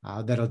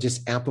that'll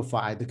just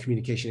amplify the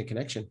communication and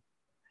connection.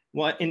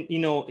 Well, and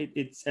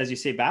it's, as you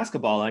say,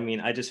 basketball. I mean,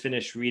 I just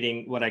finished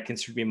reading what I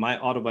consider to be my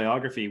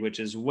autobiography, which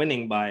is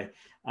Winning by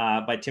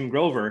Tim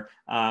Grover.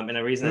 And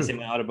the reason I say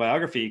my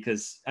autobiography,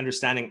 because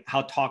understanding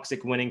how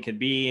toxic winning could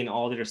be and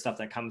all the other stuff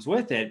that comes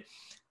with it.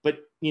 But,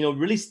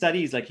 really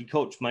studies, like he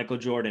coached Michael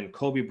Jordan,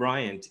 Kobe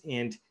Bryant,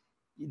 and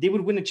they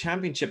would win a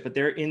championship, but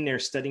they're in there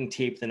studying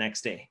tape the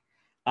next day.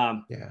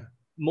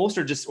 Most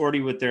are just already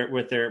with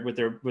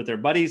their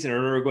buddies and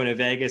are going to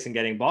Vegas and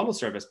getting bottle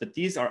service, but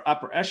these are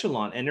upper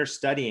echelon and they're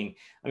studying.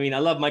 I mean, I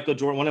love Michael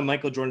Jordan. One of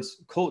Michael Jordan's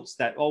quotes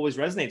that always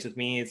resonates with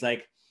me is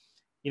like,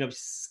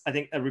 I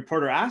think a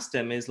reporter asked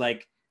him, is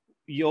like,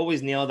 you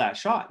always nail that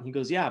shot. And he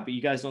goes, yeah, but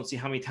you guys don't see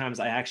how many times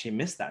I actually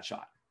missed that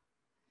shot.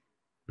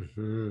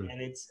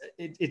 And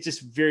it's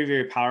just very,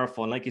 very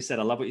powerful. And like you said,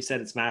 I love what you said.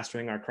 It's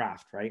mastering our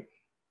craft, right?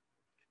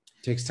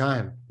 Takes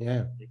time.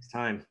 Yeah. Takes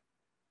time.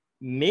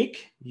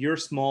 Make your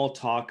small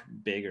talk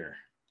bigger.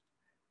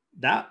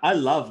 That I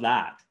love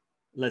that.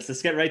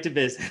 Let's get right to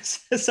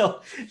business.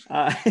 So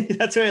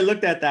that's why I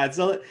looked at that.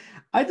 So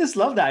I just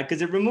love that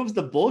because it removes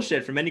the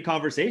bullshit from any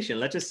conversation.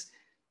 Let's just,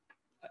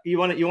 you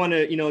want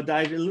to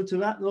dive into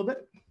that a little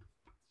bit.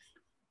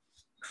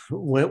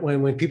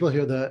 When people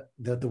hear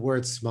the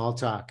word small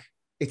talk,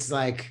 it's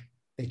like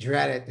they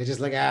dread it. They're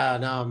just like, oh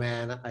no,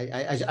 man,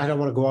 I don't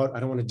want to go out.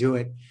 I don't want to do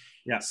it.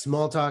 Yeah.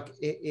 Small talk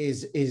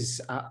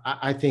is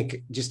I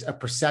think just a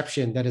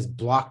perception that has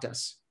blocked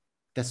us.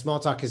 That small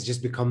talk has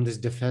just become this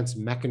defense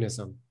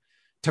mechanism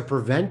to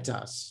prevent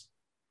us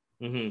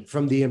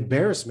from the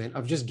embarrassment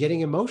of just getting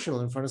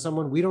emotional in front of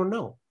someone we don't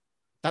know.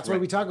 That's why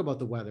we talk about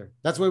the weather.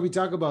 That's why we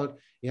talk about,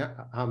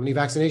 how many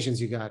vaccinations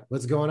you got,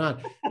 what's going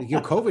on.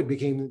 COVID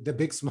became the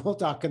big small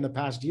talk in the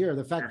past year.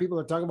 The fact people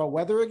are talking about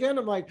weather again,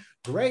 I'm like,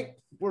 great,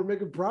 we're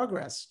making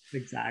progress.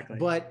 Exactly.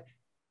 But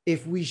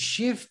if we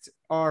shift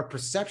our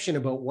perception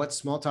about what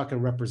small talk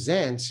can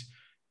represent,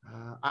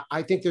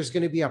 I think there's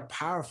going to be a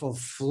powerful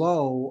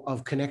flow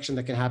of connection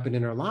that can happen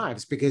in our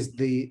lives. Because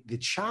the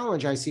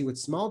challenge I see with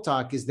small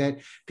talk is that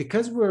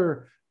because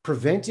we're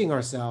preventing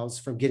ourselves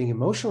from getting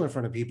emotional in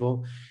front of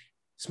people,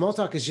 small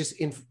talk is just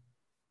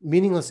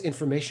meaningless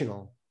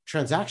informational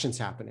transactions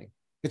happening.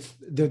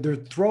 They're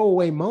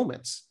throwaway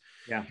moments.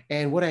 Yeah.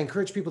 And what I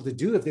encourage people to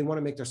do if they want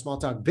to make their small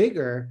talk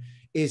bigger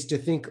is to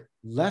think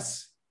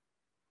less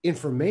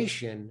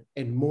information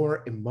and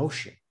more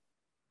emotion.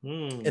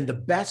 And the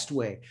best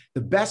way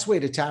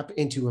to tap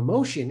into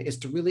emotion is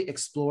to really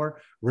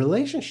explore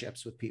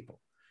relationships with people.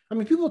 I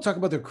mean, people will talk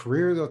about their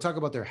career, they'll talk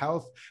about their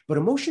health, but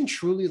emotion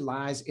truly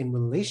lies in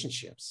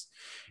relationships.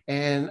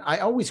 And I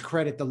always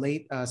credit the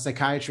late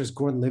psychiatrist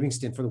Gordon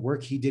Livingston for the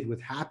work he did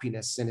with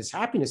happiness and his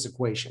happiness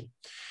equation.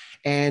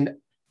 And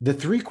the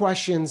three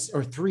questions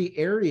or three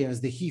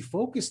areas that he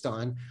focused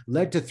on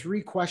led to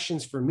three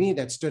questions for me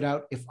that stood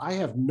out. If I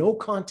have no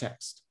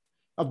context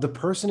of the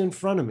person in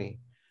front of me,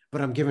 but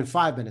I'm given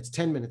 5 minutes,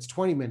 10 minutes,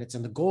 20 minutes,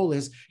 and the goal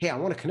is, hey, I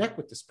want to connect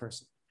with this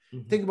person.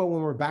 Mm-hmm. Think about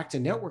when we're back to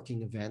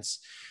networking events.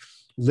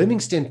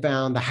 Livingston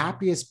found the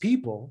happiest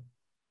people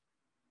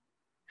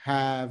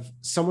have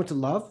someone to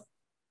love,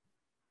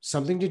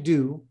 something to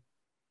do,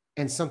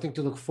 and something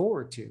to look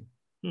forward to.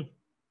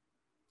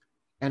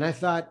 And I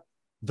thought,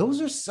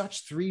 those are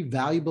such three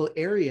valuable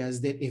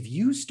areas that if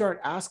you start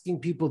asking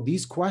people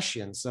these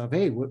questions of,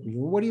 hey,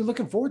 what are you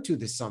looking forward to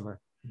this summer?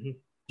 Mm-hmm.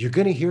 You're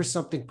going to hear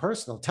something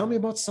personal. Tell me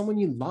about someone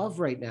you love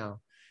right now.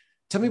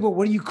 Tell me about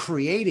what are you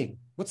creating?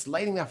 What's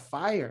lighting that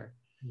fire?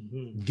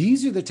 Mm-hmm.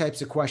 These are the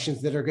types of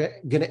questions that are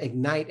going to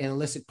ignite and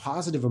elicit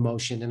positive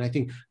emotion. And I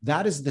think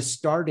that is the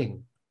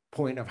starting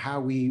point of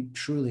how we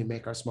truly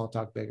make our small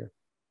talk bigger.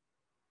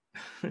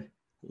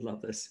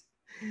 Love this.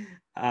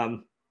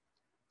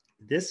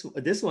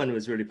 This one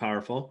was really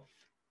powerful.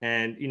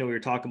 And, we were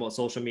talking about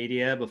social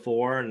media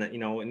before and,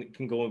 and it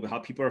can go over how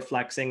people are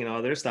flexing and all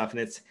other stuff.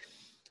 And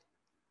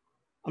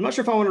I'm not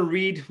sure if I want to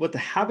read what the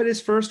habit is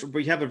first, but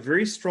you have a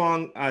very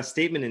strong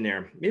statement in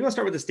there. Maybe I'll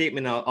start with the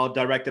statement. I'll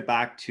direct it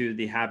back to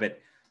the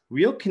habit.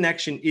 Real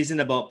connection isn't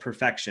about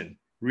perfection.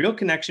 Real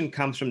connection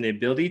comes from the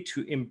ability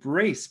to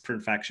embrace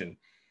perfection.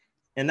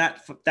 And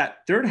that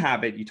third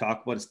habit you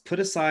talk about is put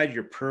aside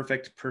your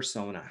perfect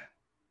persona.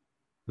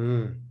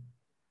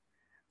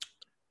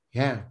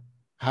 Yeah.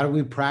 How do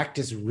we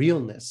practice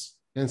realness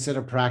instead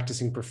of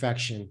practicing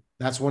perfection?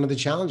 That's one of the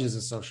challenges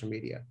of social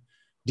media.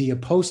 Do you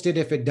post it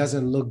if it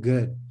doesn't look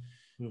good?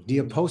 Mm-hmm. Do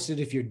you post it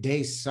if your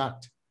day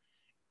sucked?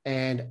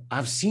 And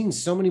I've seen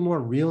so many more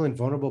real and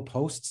vulnerable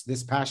posts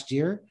this past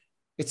year.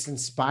 It's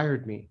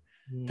inspired me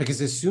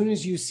because as soon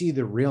as you see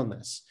the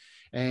realness,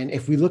 and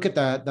if we look at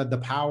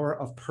the power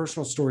of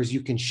personal stories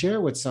you can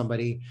share with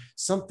somebody,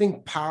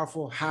 something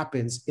powerful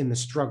happens in the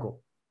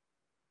struggle.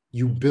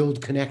 You build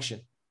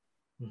connection.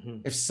 Mm-hmm.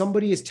 If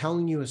somebody is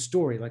telling you a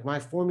story, like my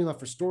formula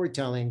for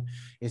storytelling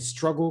is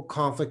struggle,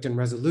 conflict, and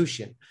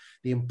resolution.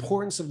 The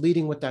importance of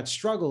leading with that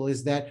struggle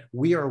is that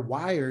we are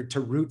wired to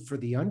root for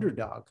the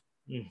underdog.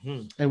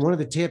 Mm-hmm. And one of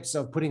the tips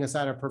of putting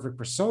aside our perfect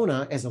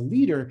persona as a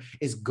leader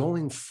is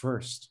going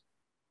first.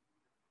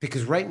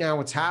 Because right now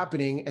what's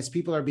happening as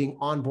people are being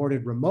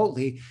onboarded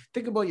remotely,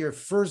 think about your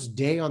first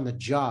day on the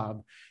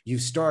job.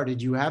 You've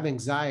started, you have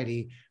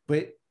anxiety,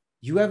 but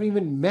you haven't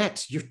even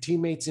met your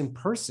teammates in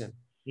person.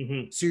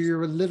 Mm-hmm. So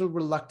you're a little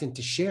reluctant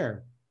to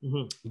share.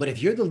 Mm-hmm. But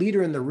if you're the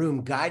leader in the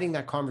room guiding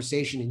that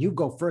conversation and you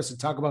go first and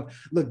talk about,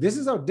 look, this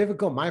is how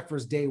difficult my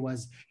first day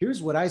was.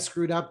 Here's what I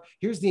screwed up.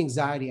 Here's the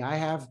anxiety I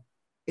have.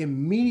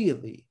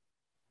 Immediately,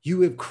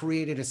 you have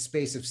created a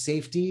space of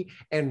safety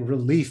and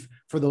relief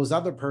for those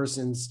other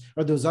persons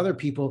or those other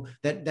people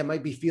that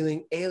might be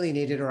feeling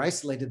alienated or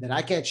isolated, that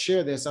I can't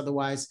share this.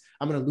 Otherwise,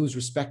 I'm going to lose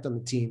respect on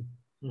the team.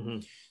 Mm-hmm.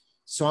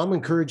 So I'm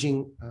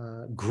encouraging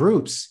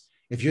groups.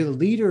 If you're the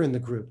leader in the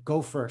group,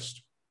 go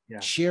first. Yeah.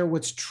 Share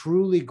what's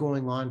truly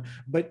going on,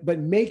 but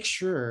make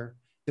sure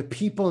the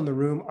people in the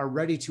room are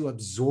ready to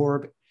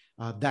absorb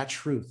that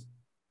truth.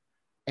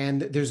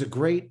 And there's a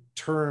great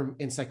term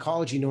in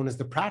psychology known as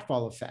the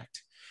pratfall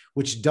effect,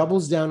 which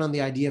doubles down on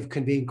the idea of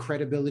conveying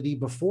credibility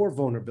before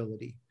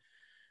vulnerability.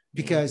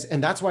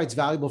 And that's why it's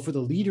valuable for the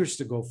leaders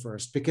to go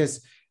first,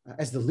 because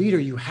as the leader,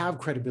 you have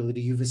credibility,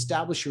 you've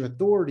established your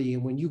authority.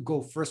 And when you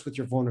go first with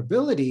your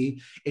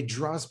vulnerability, it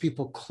draws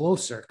people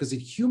closer because it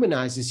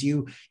humanizes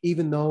you,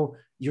 even though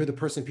you're the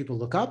person people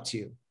look up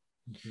to.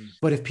 Mm-hmm.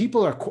 But if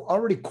people are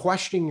already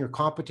questioning your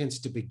competence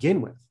to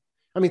begin with,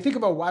 I mean, think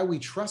about why we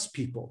trust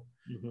people.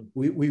 Mm-hmm.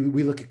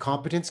 We look at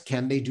competence.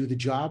 Can they do the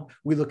job?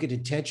 We look at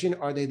intention.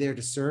 Are they there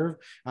to serve?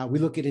 We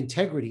look at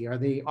integrity. Are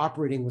they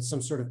operating with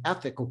some sort of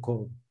ethical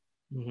code?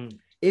 Mm-hmm.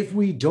 If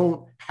we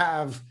don't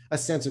have a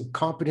sense of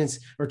competence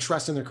or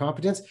trust in their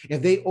competence,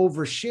 if they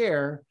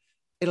overshare,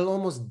 it'll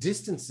almost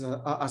distance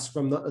us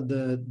from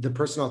the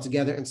person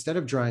altogether instead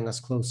of drawing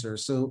us closer.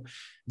 So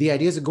the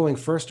ideas of going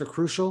first are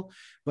crucial,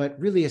 but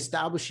really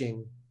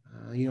establishing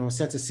a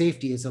sense of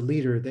safety as a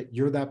leader, that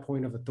you're that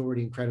point of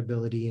authority and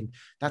credibility. And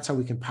that's how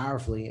we can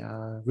powerfully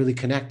really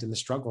connect in the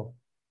struggle.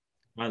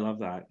 I love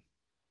that.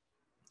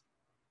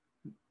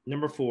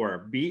 Number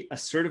 4, be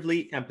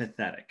assertively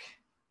empathetic.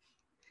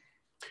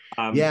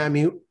 I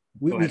mean,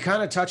 we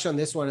kind of touched on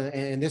this one,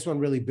 and this one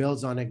really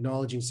builds on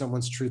acknowledging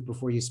someone's truth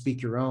before you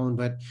speak your own.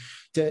 But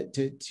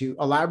to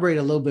elaborate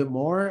a little bit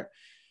more,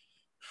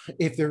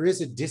 if there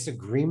is a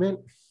disagreement,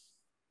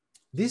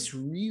 this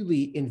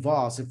really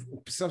involves, if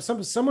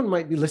someone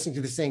might be listening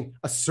to this saying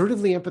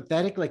assertively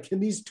empathetic, like, can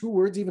these two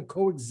words even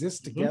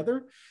coexist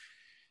together?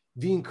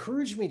 The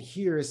encouragement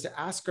here is to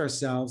ask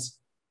ourselves,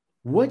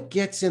 what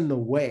gets in the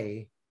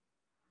way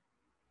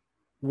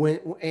when,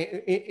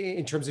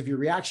 in terms of your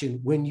reaction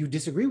when you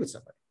disagree with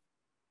somebody?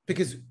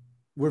 Because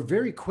we're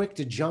very quick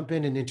to jump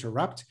in and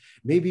interrupt.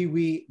 Maybe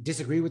we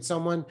disagree with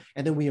someone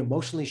and then we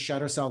emotionally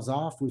shut ourselves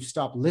off. We've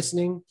stopped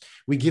listening.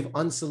 We give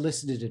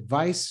unsolicited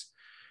advice.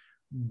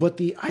 But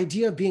the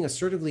idea of being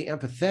assertively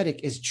empathetic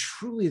is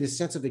truly the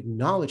sense of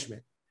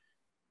acknowledgement,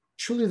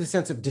 truly the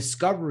sense of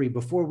discovery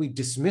before we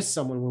dismiss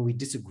someone when we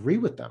disagree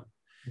with them,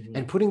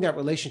 and putting that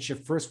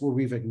relationship first, where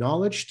we've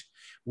acknowledged,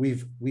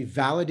 we've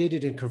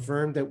validated and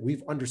confirmed that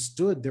we've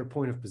understood their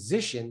point of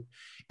position,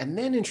 and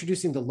then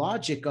introducing the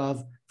logic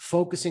of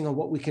focusing on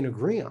what we can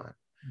agree on.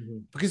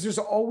 Because there's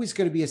always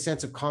going to be a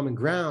sense of common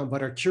ground,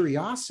 but our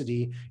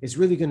curiosity is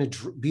really going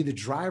to be the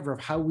driver of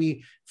how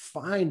we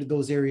find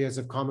those areas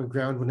of common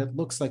ground when it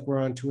looks like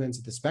we're on two ends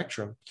of the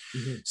spectrum.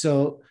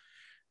 So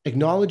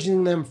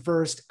acknowledging them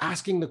first,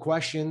 asking the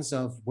questions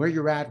of where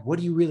you're at, what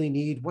do you really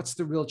need, what's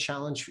the real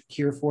challenge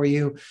here for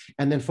you,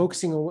 and then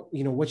focusing on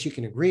what you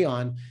can agree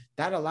on.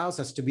 That allows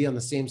us to be on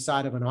the same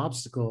side of an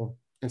obstacle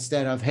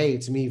instead of, hey,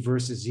 it's me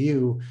versus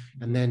you,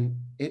 and then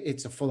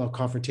it's a full-out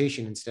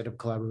confrontation instead of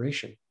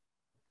collaboration.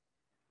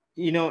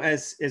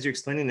 As you're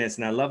explaining this,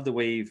 and I love the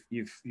way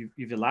you've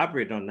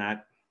elaborated on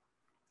that.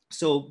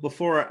 So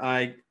before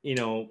I,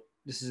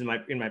 this is in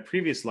my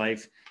previous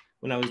life,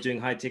 when I was doing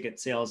high ticket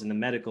sales in the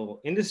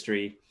medical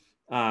industry,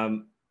 I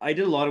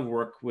did a lot of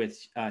work with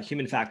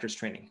human factors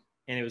training,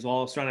 and it was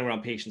all surrounding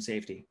around patient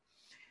safety.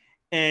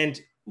 And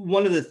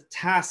one of the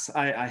tasks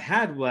I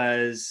had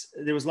was,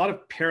 there was a lot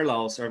of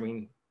parallels.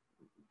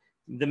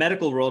 The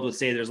medical world would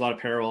say there's a lot of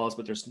parallels,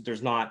 but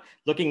there's not.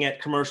 Looking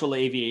at commercial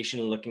aviation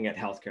and looking at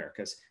healthcare,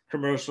 because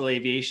commercial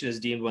aviation is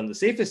deemed one of the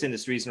safest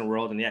industries in the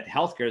world, and yet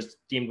healthcare is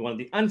deemed one of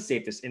the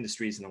unsafest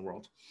industries in the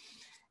world.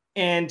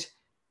 And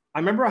I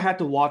remember I had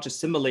to watch a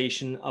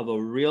simulation of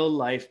a real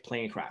life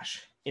plane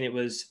crash, and it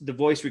was the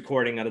voice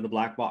recording out of the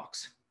black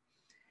box.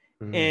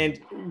 And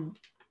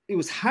it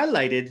was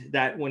highlighted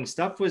that when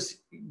stuff was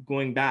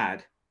going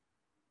bad,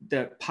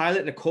 the pilot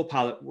and the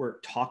co-pilot were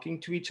talking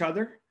to each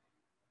other,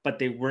 but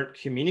they weren't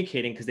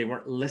communicating because they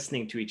weren't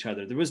listening to each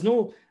other. There was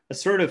no a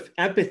sort of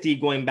empathy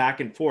going back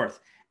and forth.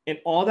 And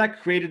all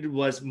that created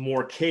was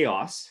more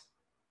chaos,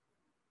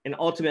 and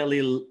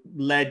ultimately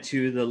led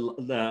to the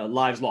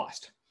lives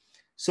lost.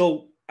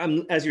 So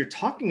as you're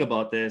talking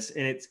about this,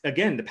 and it's,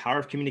 again, the power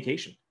of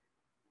communication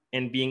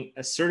and being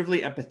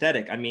assertively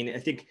empathetic. I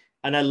think,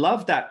 and I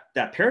love that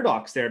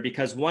paradox there,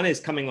 because one is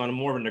coming on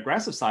more of an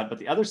aggressive side, but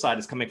the other side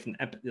is coming from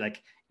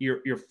like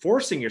you're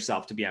forcing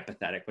yourself to be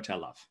empathetic, which I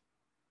love.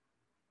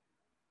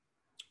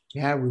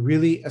 Yeah, we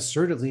really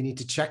assertively need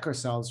to check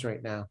ourselves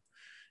right now,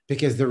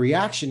 because the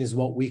reaction is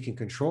what we can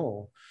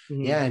control.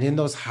 Yeah, and in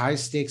those high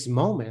stakes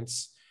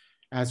moments,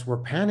 as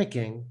we're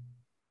panicking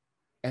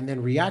and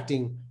then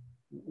reacting,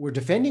 we're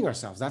defending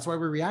ourselves. That's why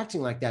we're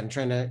reacting like that and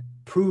trying to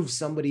prove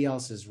somebody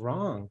else is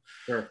wrong.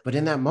 Sure. But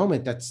in that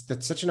moment, that's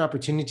such an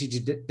opportunity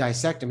to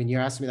dissect. You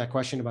asked me that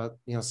question about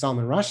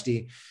Salman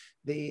Rushdie.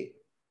 The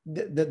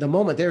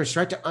moment there is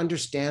try to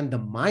understand the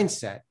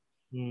mindset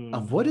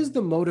of what is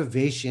the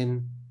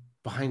motivation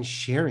behind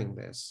sharing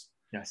this.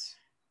 Yes.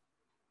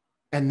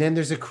 And then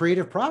there's a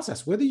creative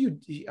process.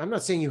 I'm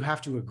not saying you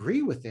have to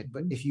agree with it,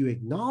 but if you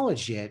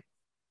acknowledge it,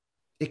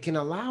 it can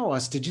allow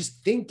us to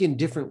just think in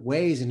different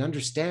ways and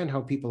understand how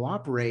people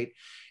operate,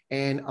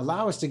 and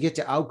allow us to get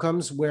to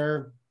outcomes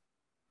where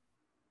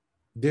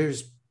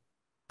there's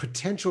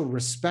potential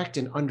respect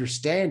and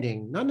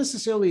understanding, not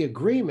necessarily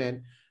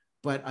agreement,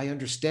 but I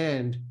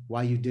understand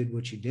why you did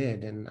what you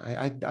did. And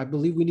I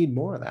believe we need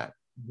more of that.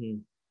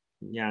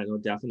 Yeah, no,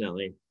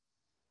 definitely.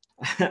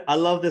 I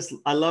love this.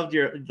 I loved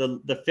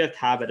the fifth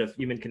habit of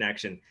human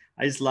connection.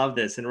 I just love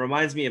this. And it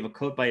reminds me of a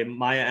quote by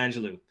Maya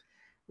Angelou,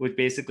 which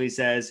basically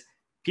says,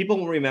 people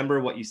won't remember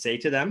what you say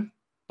to them,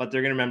 but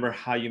they're going to remember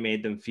how you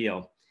made them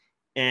feel.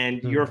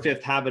 And your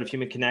fifth habit of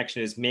human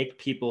connection is make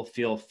people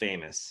feel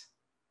famous.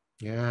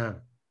 Yeah.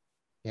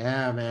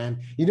 Yeah,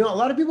 man. A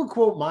lot of people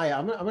quote Maya.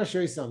 I'm going to show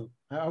you some.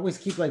 I always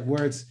keep like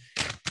words.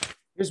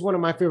 Here's one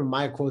of my favorite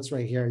Maya quotes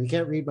right here. You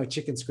can't read my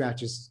chicken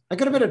scratches. I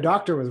could have been a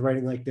doctor with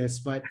writing like this,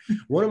 but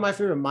one of my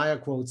favorite Maya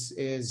quotes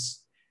is,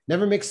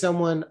 never make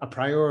someone a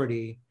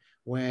priority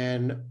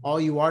when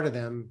all you are to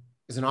them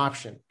is an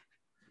option.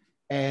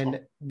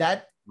 And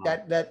that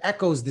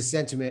echoes the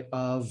sentiment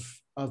of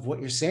what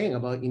you're saying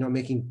about,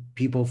 making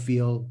people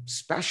feel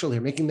special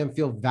here, making them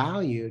feel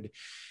valued.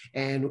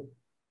 And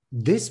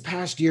this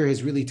past year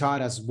has really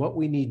taught us what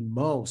we need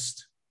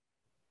most,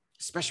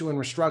 especially when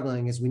we're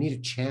struggling, is we need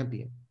a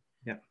champion.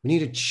 Yeah. We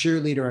need a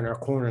cheerleader in our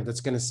corner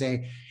that's going to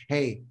say,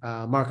 hey,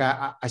 Mark,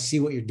 I see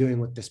what you're doing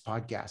with this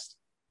podcast.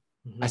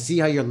 I see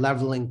how you're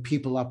leveling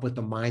people up with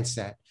the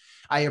mindset.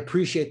 I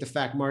appreciate the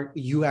fact, Mark,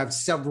 you have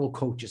several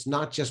coaches,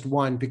 not just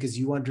one, because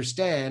you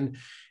understand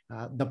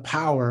the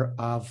power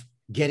of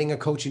getting a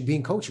coach and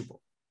being coachable.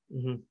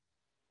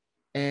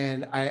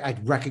 And I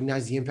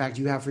recognize the impact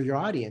you have for your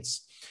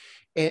audience.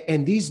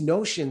 And these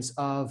notions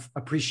of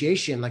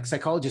appreciation, like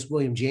psychologist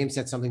William James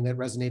said something that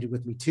resonated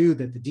with me too,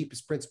 that the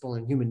deepest principle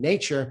in human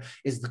nature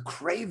is the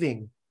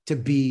craving to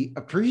be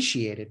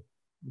appreciated.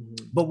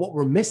 But what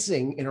we're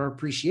missing in our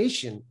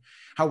appreciation,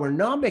 how we're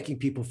not making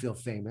people feel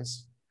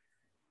famous,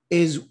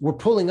 is we're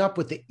pulling up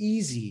with the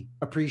easy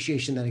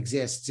appreciation that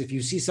exists. If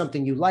you see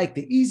something you like,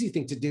 the easy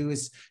thing to do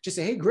is just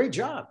say, hey, great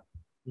job.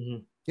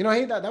 You know,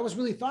 hey, that was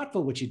really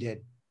thoughtful what you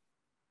did.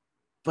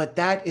 But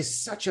that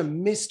is such a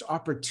missed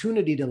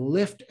opportunity to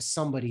lift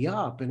somebody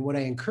up. And what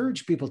I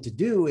encourage people to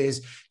do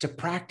is to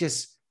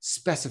practice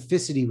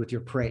specificity with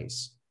your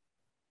praise,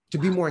 to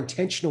be more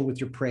intentional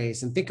with your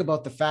praise, and think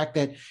about the fact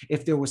that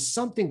if there was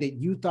something that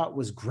you thought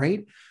was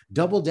great,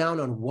 double down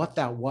on what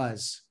that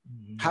was,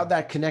 how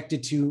that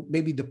connected to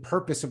maybe the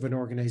purpose of an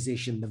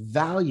organization, the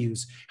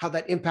values, how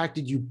that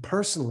impacted you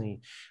personally,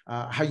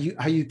 how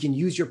you can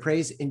use your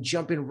praise and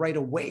jump in right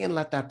away and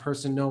let that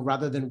person know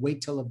rather than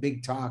wait till a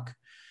big talk.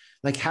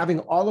 Like having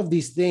all of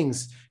these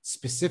things,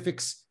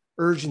 specifics,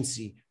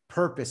 urgency,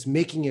 purpose,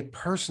 making it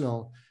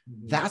personal,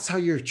 that's how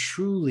you're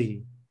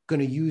truly going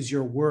to use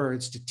your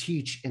words to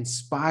teach,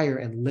 inspire,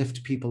 and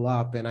lift people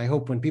up. And I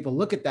hope when people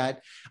look at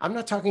that, I'm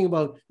not talking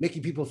about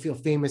making people feel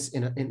famous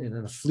in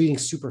a fleeting,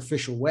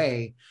 superficial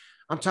way.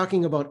 I'm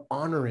talking about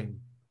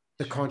honoring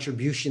the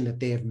contribution that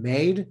they have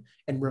made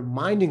and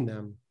reminding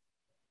them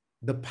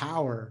the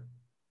power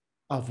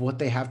of what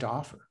they have to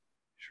offer.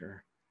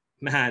 Sure.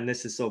 Man,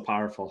 this is so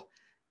powerful.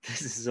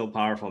 This is so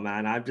powerful,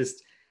 man. I'm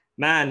just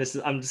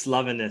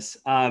loving this.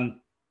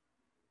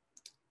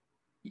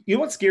 You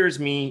know what scares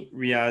me,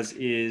 Riaz,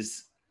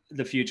 is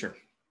the future.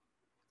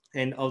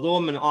 And although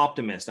I'm an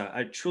optimist,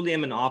 I truly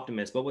am an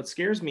optimist, but what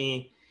scares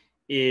me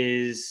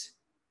is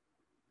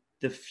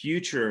the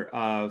future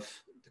of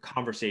the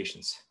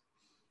conversations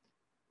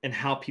and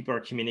how people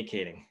are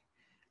communicating.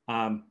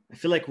 I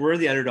feel like we're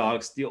the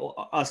underdogs,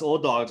 us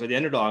old dogs are the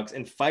underdogs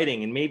and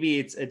fighting. And maybe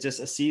it's just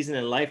a season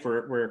in life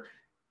where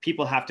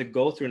people have to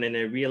go through, and then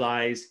they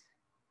realize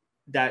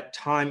that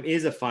time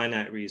is a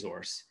finite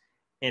resource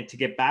and to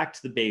get back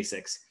to the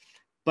basics.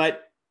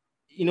 But,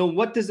 you know,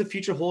 what does the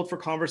future hold for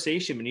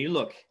conversation when you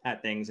look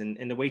at things and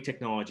the way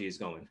technology is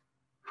going?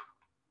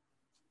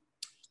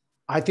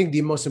 I think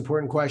the most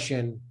important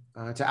question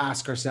to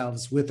ask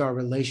ourselves with our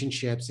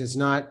relationships is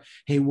not,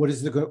 hey, what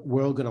is the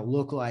world going to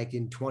look like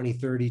in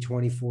 2030,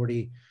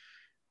 2040?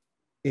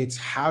 It's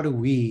how do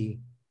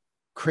we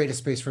create a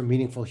space for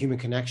meaningful human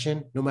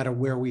connection, no matter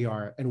where we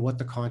are and what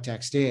the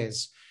context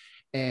is.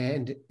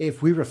 And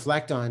if we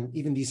reflect on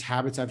even these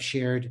habits I've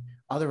shared,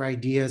 other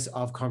ideas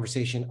of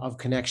conversation, of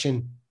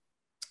connection,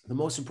 the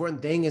most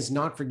important thing is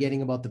not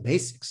forgetting about the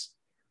basics.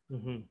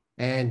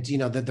 And, you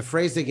know, the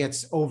phrase that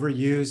gets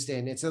overused,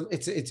 and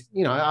it's,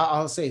 you know,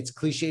 I'll say it's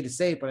cliche to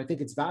say it, but I think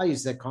it's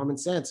values that common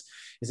sense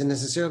isn't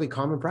necessarily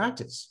common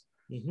practice.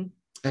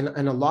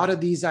 And a lot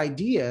of these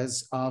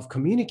ideas of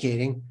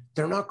communicating,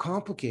 they're not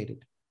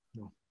complicated.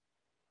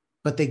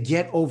 But they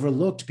get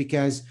overlooked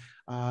because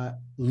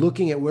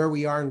looking at where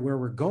we are and where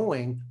we're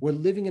going, we're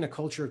living in a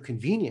culture of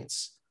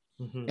convenience.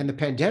 And the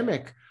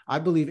pandemic, I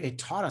believe it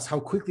taught us how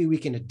quickly we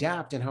can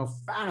adapt and how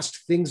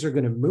fast things are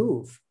going to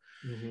move.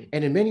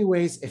 And in many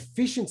ways,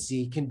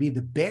 efficiency can be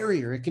the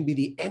barrier. It can be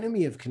the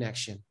enemy of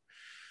connection.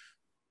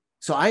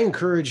 So I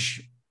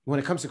encourage, when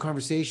it comes to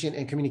conversation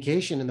and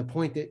communication, and the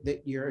point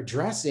that you're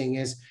addressing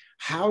is,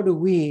 how do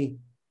we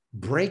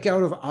break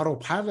out of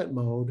autopilot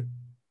mode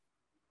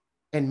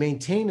and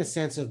maintain a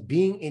sense of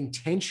being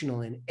intentional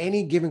in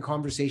any given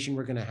conversation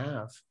we're going to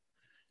have?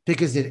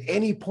 Because at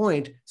any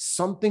point,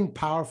 something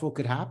powerful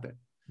could happen.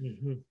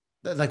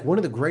 Like one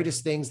of the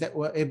greatest things that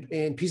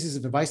in pieces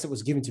of advice that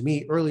was given to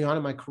me early on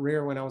in my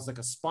career, when I was like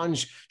a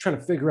sponge trying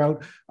to figure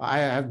out, I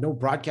have no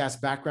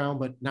broadcast background,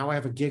 but now I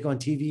have a gig on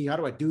TV. How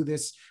do I do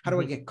this? How do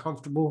I get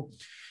comfortable?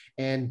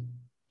 And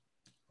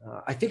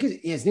I think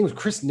his name was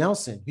Chris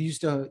Nelson, who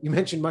used to, you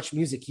mentioned Much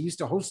Music. He used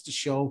to host a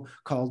show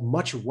called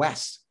Much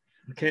West.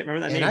 Okay,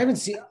 remember that name?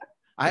 And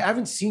I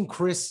haven't seen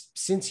Chris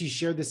since he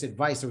shared this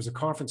advice. There was a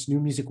conference, New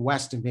Music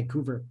West in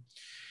Vancouver.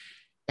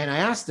 And I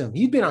asked him,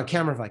 he'd been on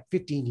camera for like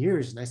 15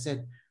 years. And I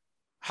said,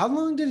 how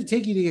long did it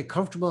take you to get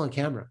comfortable on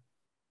camera?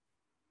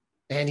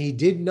 And he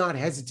did not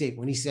hesitate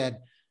when he said,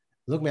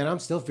 look, man, I'm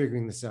still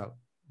figuring this out.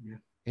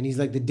 And he's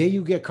like, the day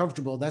you get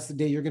comfortable, that's the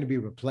day you're going to be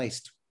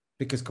replaced,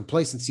 because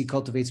complacency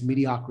cultivates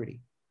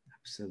mediocrity.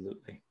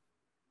 Absolutely.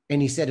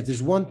 And he said, if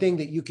there's one thing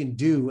that you can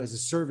do as a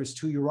service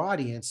to your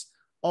audience,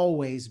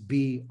 always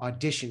be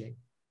auditioning.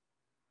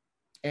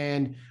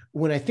 And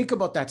when I think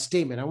about that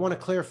statement, I want to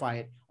clarify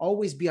it.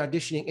 Always be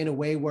auditioning in a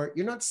way where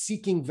you're not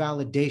seeking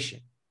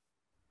validation.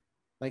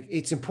 Like,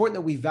 it's important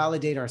that we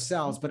validate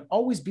ourselves, but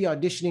always be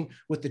auditioning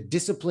with the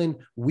discipline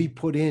we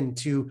put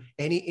into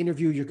any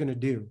interview you're going to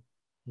do.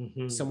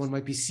 Mm-hmm. Someone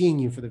might be seeing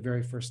you for the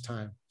very first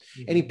time.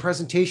 Any Mm-hmm.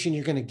 presentation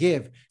you're going to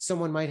give,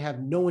 someone might have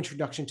no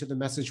introduction to the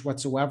message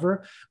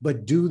whatsoever,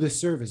 but do the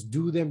service,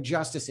 do them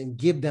justice, and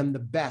give them the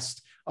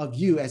best of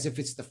you as if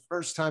it's the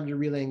first time you're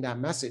relaying that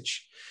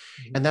message.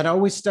 Mm-hmm. And that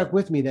always stuck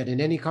with me, that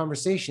in any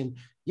conversation,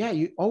 yeah,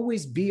 you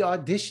always be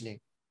auditioning.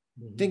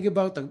 Mm-hmm. Think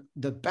about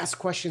the best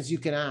questions you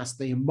can ask,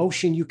 the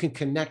emotion you can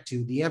connect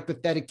to, the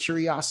empathetic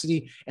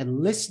curiosity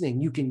and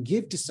listening you can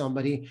give to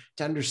somebody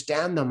to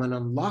understand them and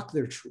unlock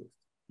their truth.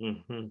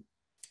 Mm-hmm.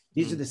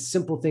 These are the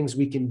simple things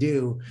we can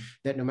do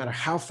that no matter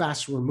how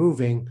fast we're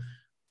moving,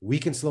 we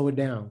can slow it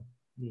down.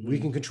 Mm-hmm. We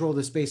can control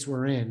the space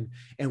we're in,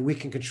 and we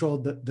can control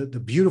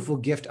the beautiful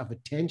gift of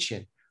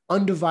attention,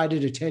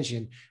 undivided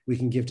attention we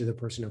can give to the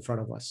person in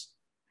front of us.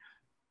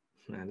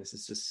 Man, this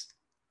is just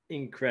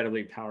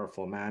incredibly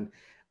powerful, man.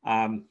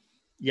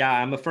 Yeah,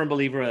 I'm a firm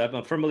believer. I'm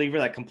a firm believer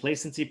that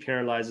complacency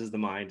paralyzes the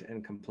mind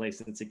and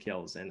complacency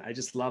kills. And I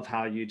just love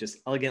how you just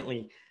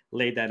elegantly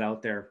laid that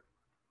out there.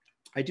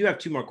 I do have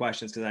two more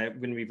questions because I'm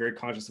going to be very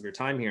conscious of your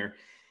time here.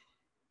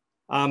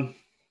 The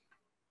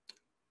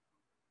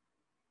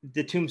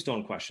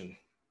tombstone question.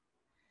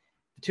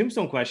 The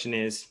tombstone question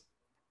is,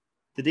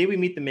 the day we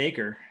meet the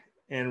maker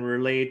and we're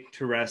laid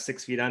to rest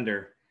 6 feet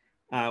under,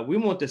 we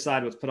won't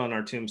decide what's put on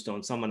our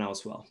tombstone. Someone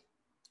else will.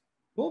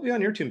 What will be on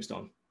your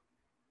tombstone?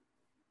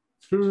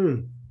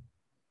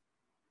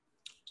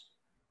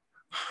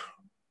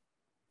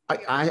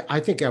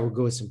 I think I would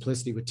go with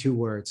simplicity with 2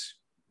 words.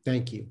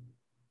 Thank you.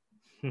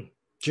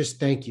 Just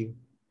thank you.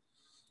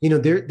 You know,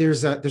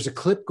 there's a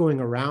clip going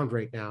around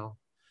right now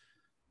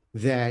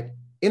that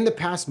in the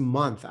past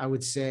month, I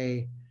would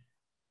say,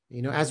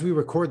 you know, as we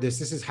record this,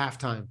 this is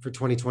halftime for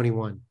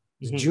 2021.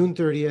 It's June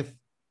 30th,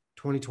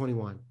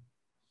 2021.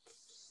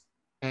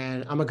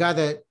 And I'm a guy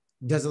that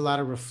does a lot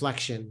of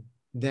reflection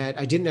that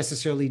I didn't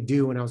necessarily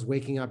do when I was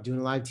waking up doing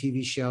a live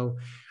TV show.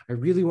 I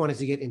really wanted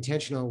to get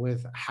intentional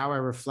with how I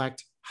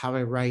reflect, how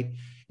I write,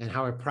 and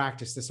how I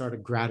practice this art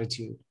of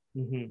gratitude.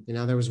 You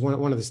know, there was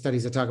one of the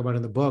studies I talk about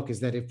in the book is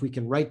that if we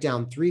can write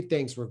down 3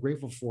 things we're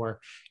grateful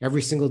for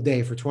every single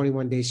day for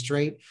 21 days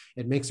straight,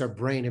 it makes our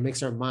brain, it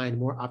makes our mind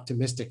more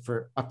optimistic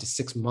for up to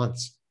 6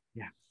 months.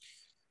 Yeah.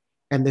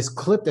 And this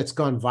clip that's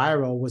gone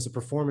viral was a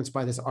performance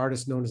by this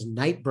artist known as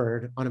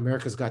Nightbird on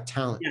America's Got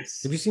Talent. Yes.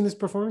 Have you seen this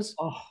performance?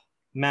 Oh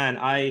man,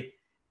 I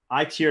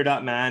teared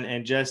up, man,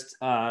 and just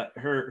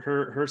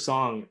her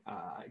song.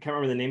 I can't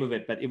remember the name of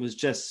it, but it was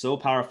just so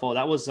powerful.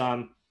 That was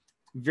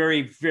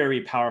very, very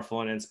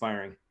powerful and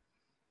inspiring.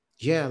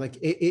 Yeah, like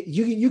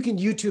you can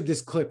YouTube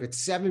this clip. It's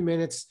 7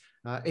 minutes.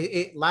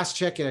 Last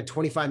check, it had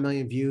 25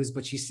 million views,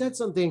 but she said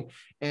something,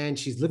 and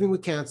she's living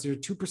with cancer,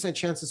 2%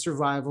 chance of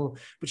survival.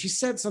 But she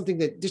said something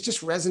that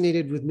just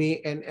resonated with me,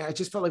 and I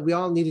just felt like we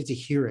all needed to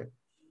hear it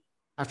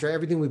after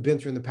everything we've been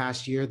through in the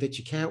past year. That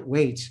you can't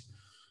wait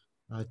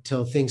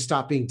till things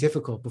stop being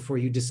difficult before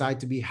you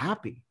decide to be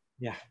happy.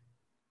 Yeah.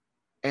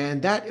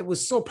 And that it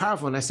was so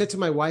powerful. And I said to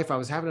my wife, I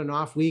was having an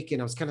off week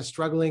and I was kind of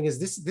struggling.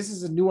 This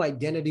is a new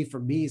identity for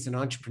me as an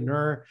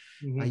entrepreneur.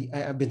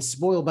 I've been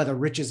spoiled by the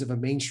riches of a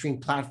mainstream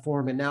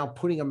platform, and now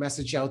putting a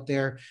message out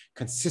there,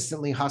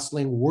 consistently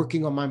hustling,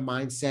 working on my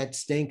mindset,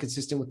 staying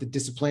consistent with the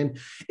discipline.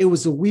 It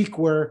was a week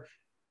where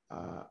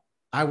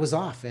I was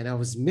off and I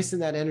was missing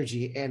that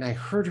energy. And I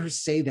heard her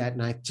say that.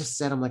 And I just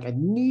said, I'm like, I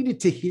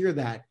needed to hear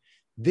that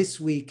this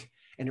week.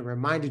 And it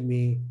reminded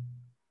me,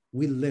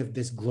 we lived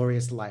this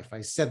glorious life.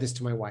 I said this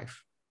to my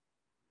wife.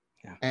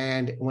 Yeah.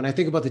 And when I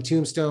think about the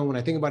tombstone, when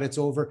I think about it's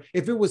over,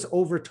 if it was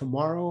over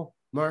tomorrow,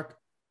 Mark,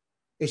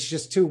 it's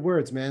just 2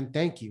 words, man.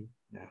 Thank you.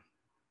 Yeah.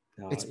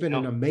 No, it's been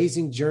an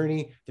amazing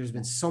journey. There's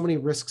been so many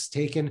risks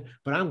taken,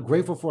 but I'm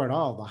grateful for it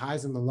all, the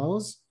highs and the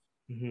lows.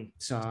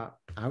 So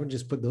I would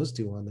just put those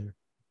 2 on there.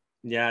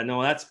 Yeah,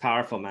 no, that's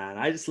powerful, man.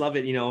 I just love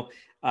it. You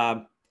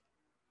know,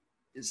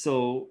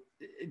 so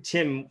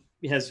Tim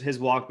has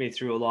walked me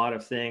through a lot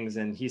of things,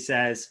 and he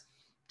says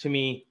to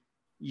me,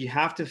 you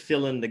have to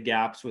fill in the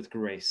gaps with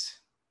grace.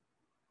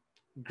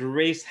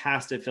 Grace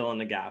has to fill in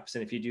the gaps.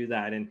 And if you do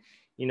that, and,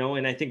 you know,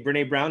 and I think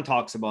Brene Brown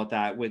talks about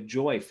that with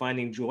joy,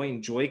 finding joy,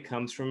 and joy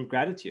comes from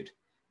gratitude.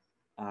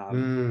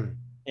 And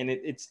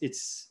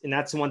it's, and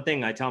that's the one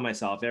thing I tell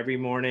myself every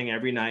morning,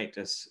 every night,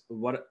 just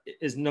what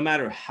is, no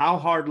matter how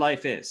hard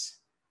life is,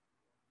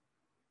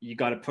 you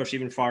got to push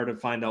even farther to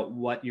find out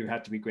what you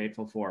have to be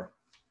grateful for.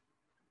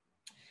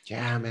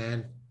 Yeah,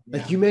 man.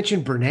 Like you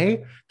mentioned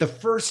Brene, the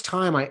first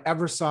time I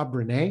ever saw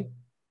Brene,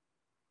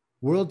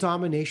 World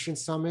Domination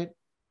Summit,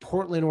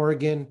 Portland,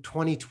 Oregon,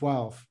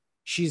 2012.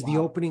 She's the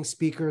opening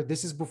speaker.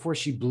 This is before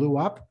she blew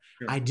up.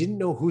 I didn't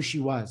know who she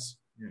was,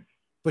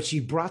 but she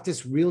brought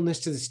this realness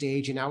to the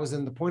stage. And I was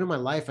in the point of my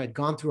life, I'd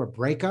gone through a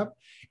breakup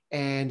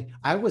and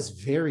I was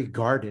very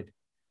guarded.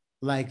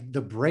 Like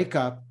the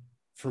breakup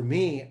for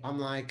me, I'm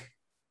like,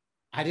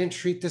 I didn't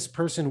treat this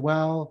person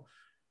well.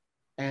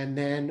 And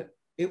then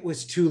it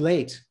was too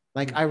late.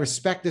 Like, I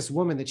respect this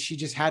woman that she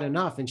just had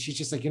enough. And she's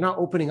just like, you're not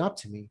opening up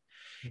to me.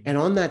 And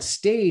on that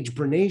stage,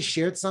 Brene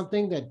shared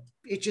something that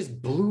it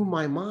just blew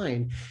my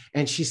mind.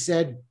 And she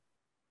said,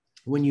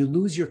 when you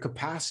lose your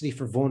capacity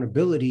for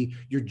vulnerability,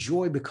 your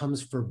joy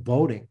becomes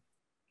foreboding.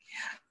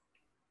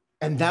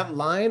 And that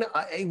line,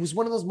 it was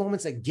one of those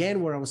moments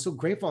again where I was so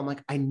grateful. I'm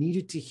like, I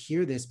needed to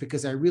hear this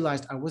because I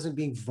realized I wasn't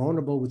being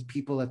vulnerable with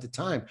people at the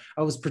time.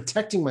 I was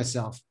protecting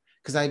myself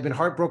because I had been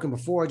heartbroken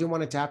before. I didn't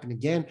want it to happen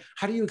again.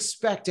 How do you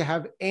expect to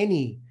have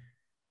any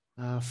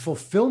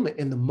fulfillment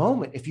in the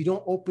moment if you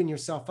don't open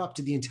yourself up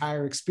to the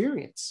entire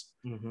experience?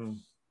 Mm-hmm.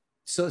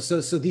 So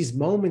these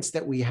moments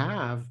that we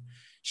have,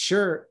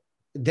 sure,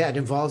 that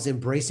involves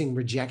embracing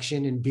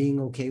rejection and being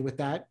okay with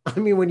that. I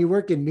mean, when you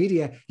work in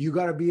media, you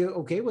got to be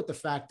okay with the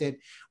fact that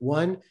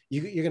one,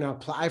 you're going to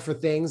apply for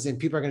things and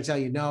people are going to tell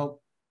you,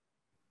 no,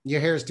 your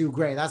hair is too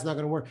gray. That's not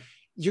going to work.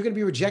 You're going to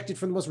be rejected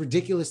for the most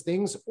ridiculous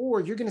things, or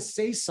you're going to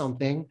say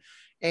something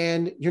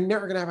and you're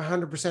never going to have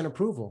 100%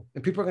 approval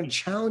and people are going to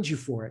challenge you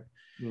for it.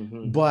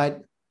 Mm-hmm.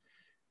 But,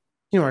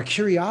 our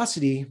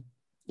curiosity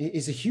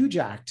is a huge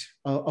act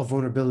of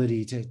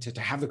vulnerability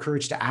to have the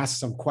courage to ask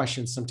some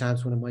questions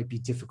sometimes when it might be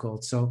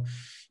difficult. So,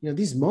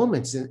 these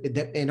moments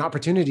and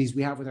opportunities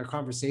we have with our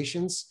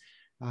conversations,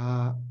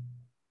 they're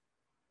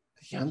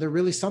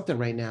really something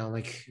right now.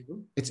 Like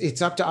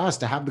it's up to us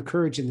to have the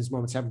courage in these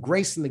moments, have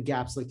grace in the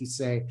gaps, like you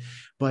say,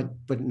 but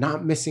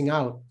not missing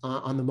out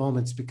on the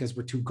moments because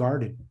we're too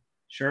guarded.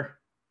 Sure.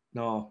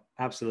 No,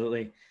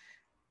 absolutely.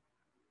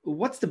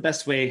 What's the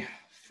best way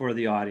for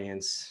the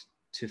audience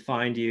to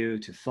find you,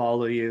 to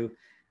follow you?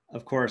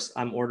 Of course,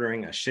 I'm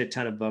ordering a shit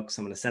ton of books.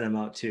 I'm going to send them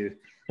out to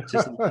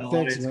some Thanks,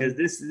 audience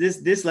because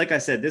man. this, like I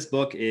said, this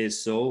book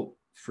is so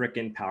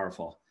freaking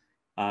powerful,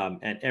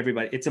 and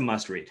everybody, it's a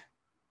must read.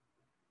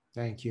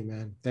 Thank you,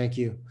 man. Thank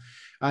you.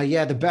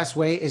 Yeah, the best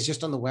way is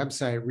just on the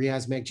website,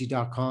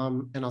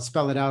 riazmegji.com. And I'll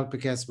spell it out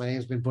because my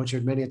name's been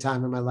butchered many a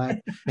time in my life.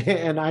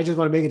 And I just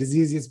want to make it as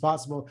easy as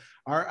possible.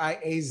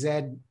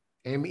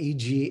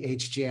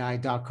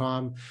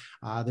 RIAZMEGHJI.com.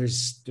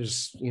 There's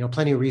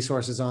plenty of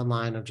resources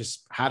online of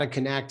just how to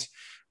connect,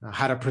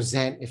 how to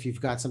present if you've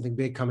got something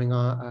big coming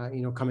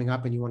on, coming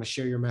up and you want to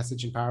share your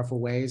message in powerful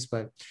ways.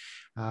 But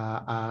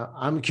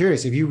I'm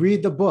curious, if you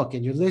read the book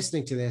and you're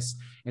listening to this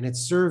and it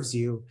serves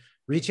you,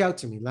 reach out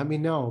to me. Let me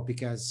know,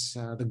 because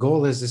the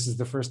goal is this is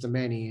the first of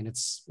many. And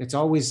it's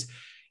always,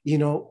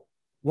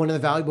 one of the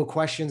valuable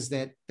questions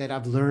that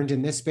I've learned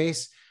in this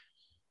space.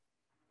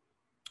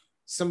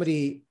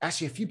 Actually,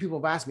 a few people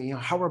have asked me,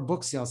 how are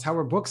book sales? How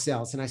are book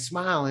sales? And I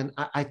smile and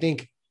I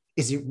think,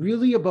 is it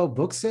really about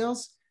book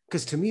sales?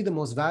 Because to me, the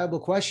most valuable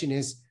question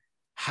is,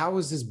 how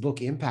is this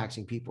book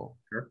impacting people?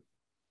 Sure.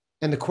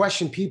 And the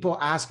question people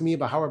ask me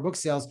about how are book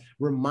sales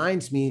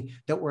reminds me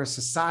that we're a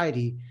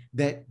society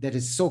that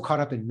is so caught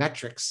up in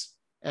metrics.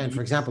 And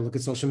for example, look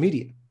at social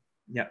media.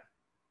 Yeah.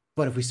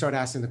 But if we start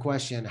asking the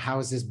question, how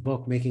is this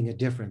book making a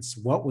difference?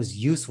 What was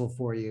useful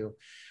for you?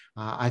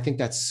 I think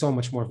that's so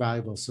much more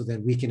valuable, so that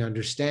we can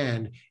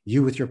understand,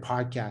 you with your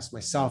podcast,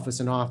 myself as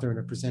an author and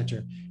a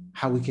presenter,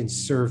 how we can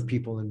serve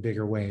people in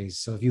bigger ways.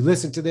 So if you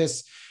listen to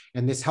this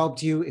and this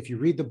helped you, if you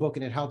read the book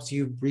and it helps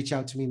you, reach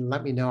out to me and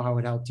let me know how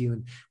it helped you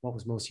and what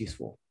was most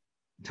useful.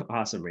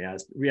 Awesome,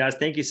 Riaz. Riaz,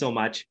 thank you so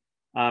much.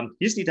 You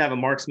just need to have a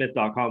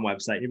marksmith.com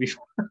website. You'll be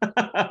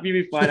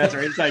fine. That's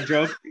our inside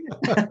joke.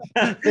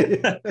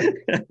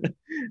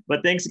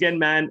 But thanks again,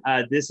 man.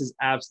 This is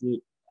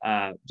absolute,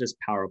 just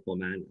powerful,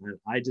 man.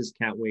 I just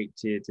can't wait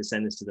to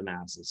send this to the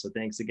masses. So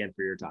thanks again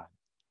for your time.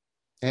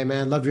 Hey,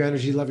 man, love your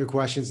energy, love your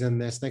questions in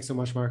this. Thanks so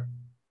much, Mark.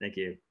 Thank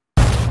you.